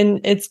things.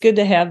 And it's good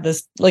to have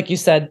this, like you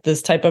said,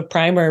 this type of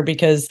primer,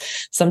 because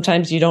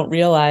sometimes you don't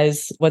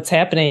realize what's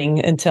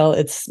happening until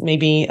it's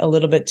maybe a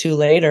little bit too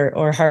late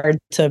or hard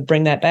to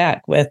bring that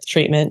back with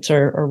treatment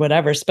or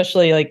whatever,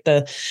 especially like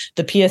the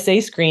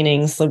PSA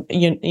screenings.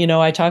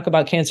 I talk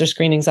about cancer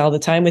screenings all the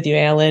time with you,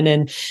 Alan,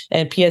 and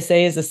PSA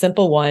is a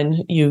simple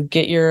one. You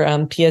get your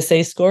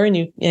PSA score and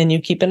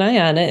you keep an eye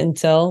on it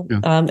until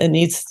it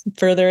needs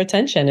further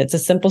attention. It's a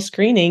simple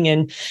screening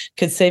and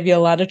could save you a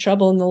lot of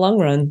trouble in the long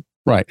run.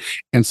 Right.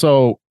 And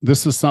so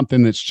this is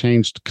something that's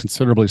changed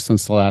considerably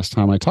since the last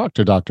time I talked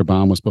to Dr.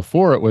 Baum. Was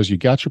before it was you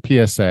got your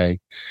PSA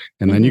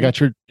and then you got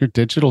your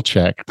digital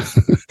check,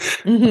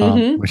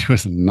 which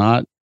was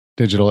not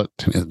digital.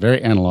 It's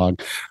very analog.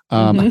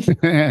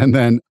 And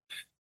then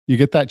you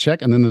get that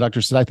check and then the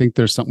doctor said, I think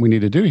there's something we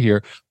need to do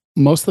here.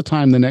 Most of the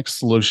time, the next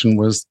solution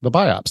was the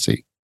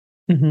biopsy.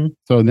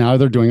 So now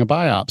they're doing a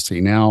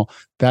biopsy. Now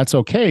that's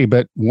okay.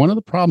 But one of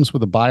the problems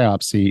with a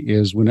biopsy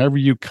is whenever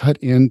you cut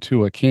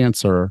into a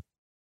cancer,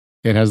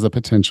 it has the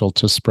potential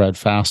to spread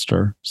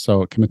faster.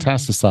 So it can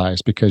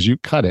metastasize because you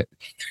cut it.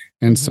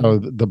 And so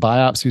the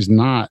biopsy is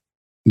not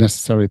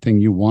necessarily a thing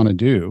you want to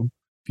do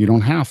if you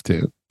don't have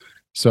to.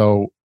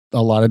 So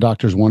a lot of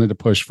doctors wanted to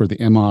push for the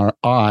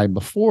MRI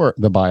before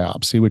the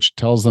biopsy, which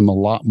tells them a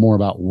lot more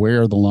about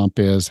where the lump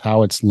is,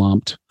 how it's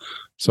lumped.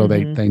 So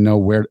they know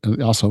where.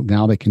 Also,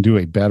 now they can do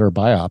a better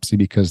biopsy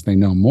because they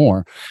know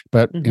more.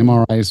 But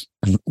MRIs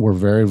were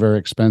very, very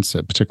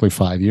expensive, particularly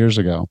 5 years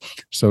ago.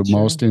 So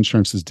most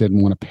insurances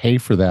didn't want to pay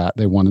for that.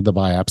 They wanted the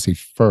biopsy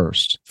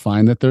first.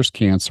 Find that there's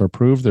cancer,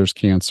 prove there's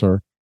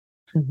cancer,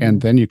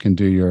 and then you can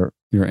do your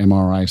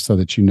MRI so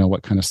that you know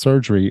what kind of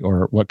surgery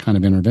or what kind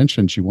of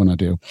interventions you want to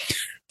do.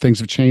 Things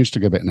have changed a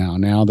good bit now.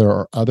 Now there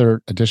are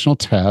other additional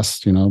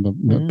tests,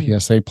 the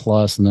PSA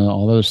plus and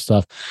all other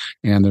stuff.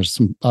 And there's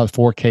some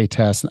 4K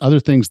tests and other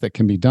things that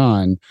can be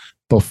done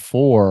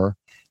before.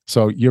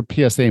 So your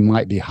PSA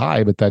might be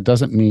high, but that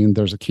doesn't mean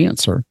there's a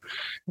cancer.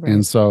 Right.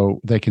 And so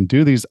they can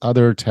do these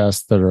other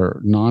tests that are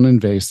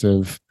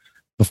non-invasive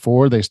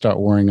before they start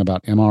worrying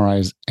about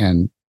MRIs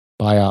and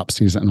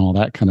biopsies and all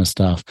that kind of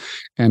stuff.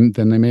 And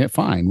then they may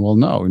find, well,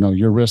 no,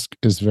 your risk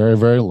is very,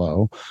 very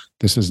low.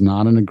 This is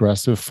not an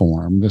aggressive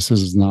form. This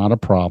is not a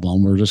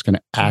problem. We're just going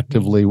to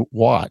actively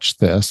watch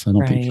this. I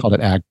don't think you called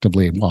it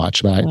actively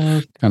watch, but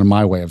kind of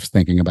my way of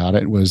thinking about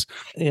it was,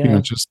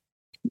 just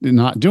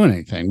not doing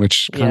anything,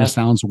 which kind of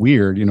sounds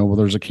weird. Well,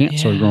 there's a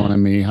cancer growing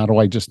in me. How do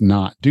I just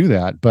not do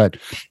that? But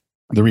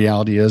the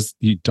reality is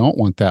you don't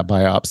want that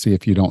biopsy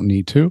if you don't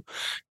need to.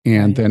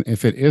 And then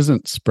if it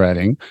isn't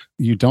spreading,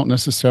 you don't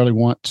necessarily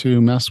want to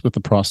mess with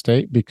the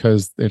prostate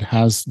because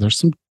there's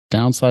some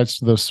downsides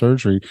to the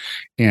surgery,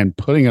 and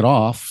putting it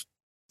off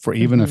for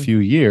even a few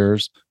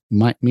years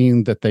might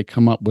mean that they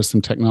come up with some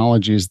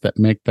technologies that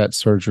make that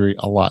surgery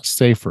a lot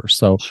safer.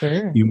 So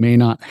you may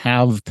not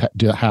have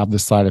the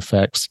side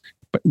effects,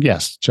 but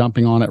yes,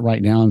 jumping on it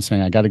right now and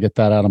saying, I got to get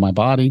that out of my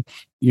body,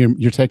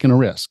 you're taking a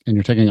risk, and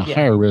you're taking a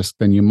higher risk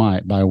than you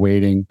might by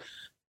waiting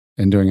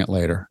and doing it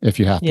later if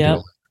you have to do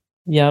it.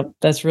 Yep,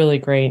 that's really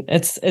great.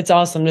 It's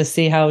awesome to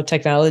see how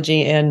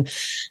technology and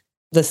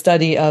the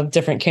study of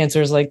different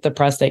cancers like the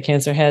prostate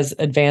cancer has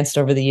advanced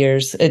over the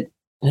years.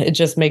 it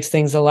just makes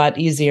things a lot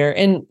easier.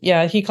 And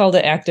yeah, he called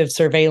it active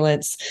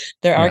surveillance.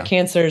 There are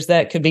cancers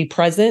that could be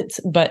present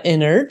but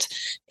inert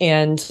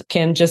and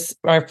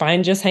are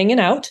fine just hanging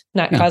out,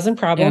 not causing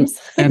problems.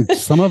 And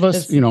some of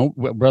us,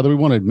 whether we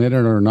want to admit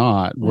it or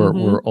not,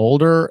 we're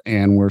older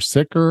and we're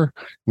sicker.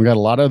 We got a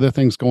lot of other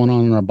things going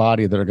on in our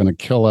body that are going to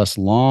kill us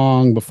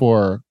long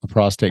before a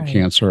prostate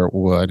cancer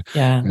would.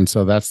 Yeah. And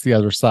so that's the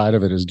other side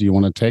of it, is do you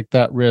want to take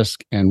that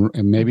risk and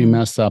maybe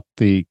mess up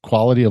the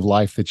quality of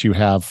life that you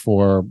have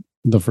for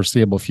the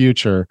foreseeable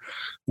future,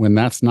 when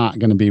that's not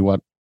going to be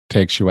what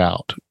takes you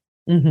out?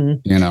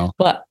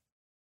 But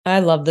I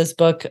love this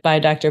book by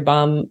Dr.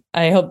 Baum.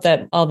 I hope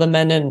that all the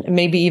men and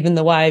maybe even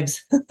the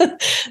wives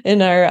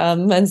in our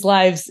men's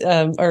lives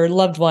or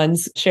loved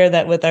ones share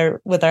that with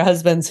our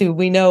husbands, who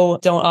we know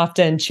don't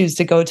often choose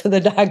to go to the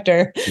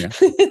doctor. Yeah.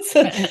 It's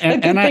a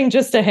good thing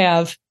just to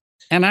have.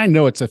 And I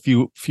know it's a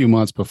few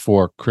months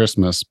before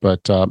Christmas,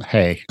 but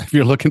hey, if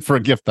you're looking for a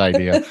gift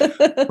idea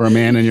for a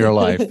man in your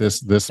life,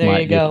 this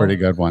might be a pretty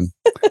good one.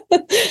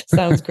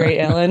 Sounds great,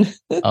 Alan.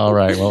 All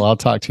right. Well, I'll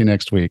talk to you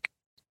next week.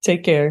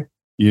 Take care.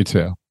 You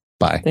too.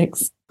 Bye.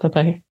 Thanks.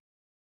 Bye-bye.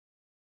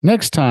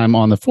 Next time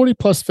on the 40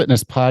 Plus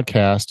Fitness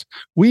podcast,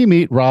 we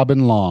meet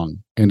Robin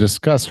Long and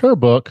discuss her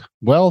book,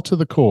 Well to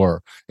the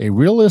Core, a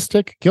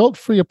realistic,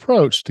 guilt-free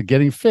approach to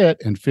getting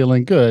fit and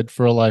feeling good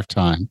for a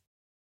lifetime.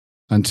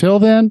 Until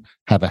then,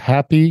 have a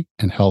happy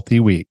and healthy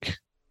week.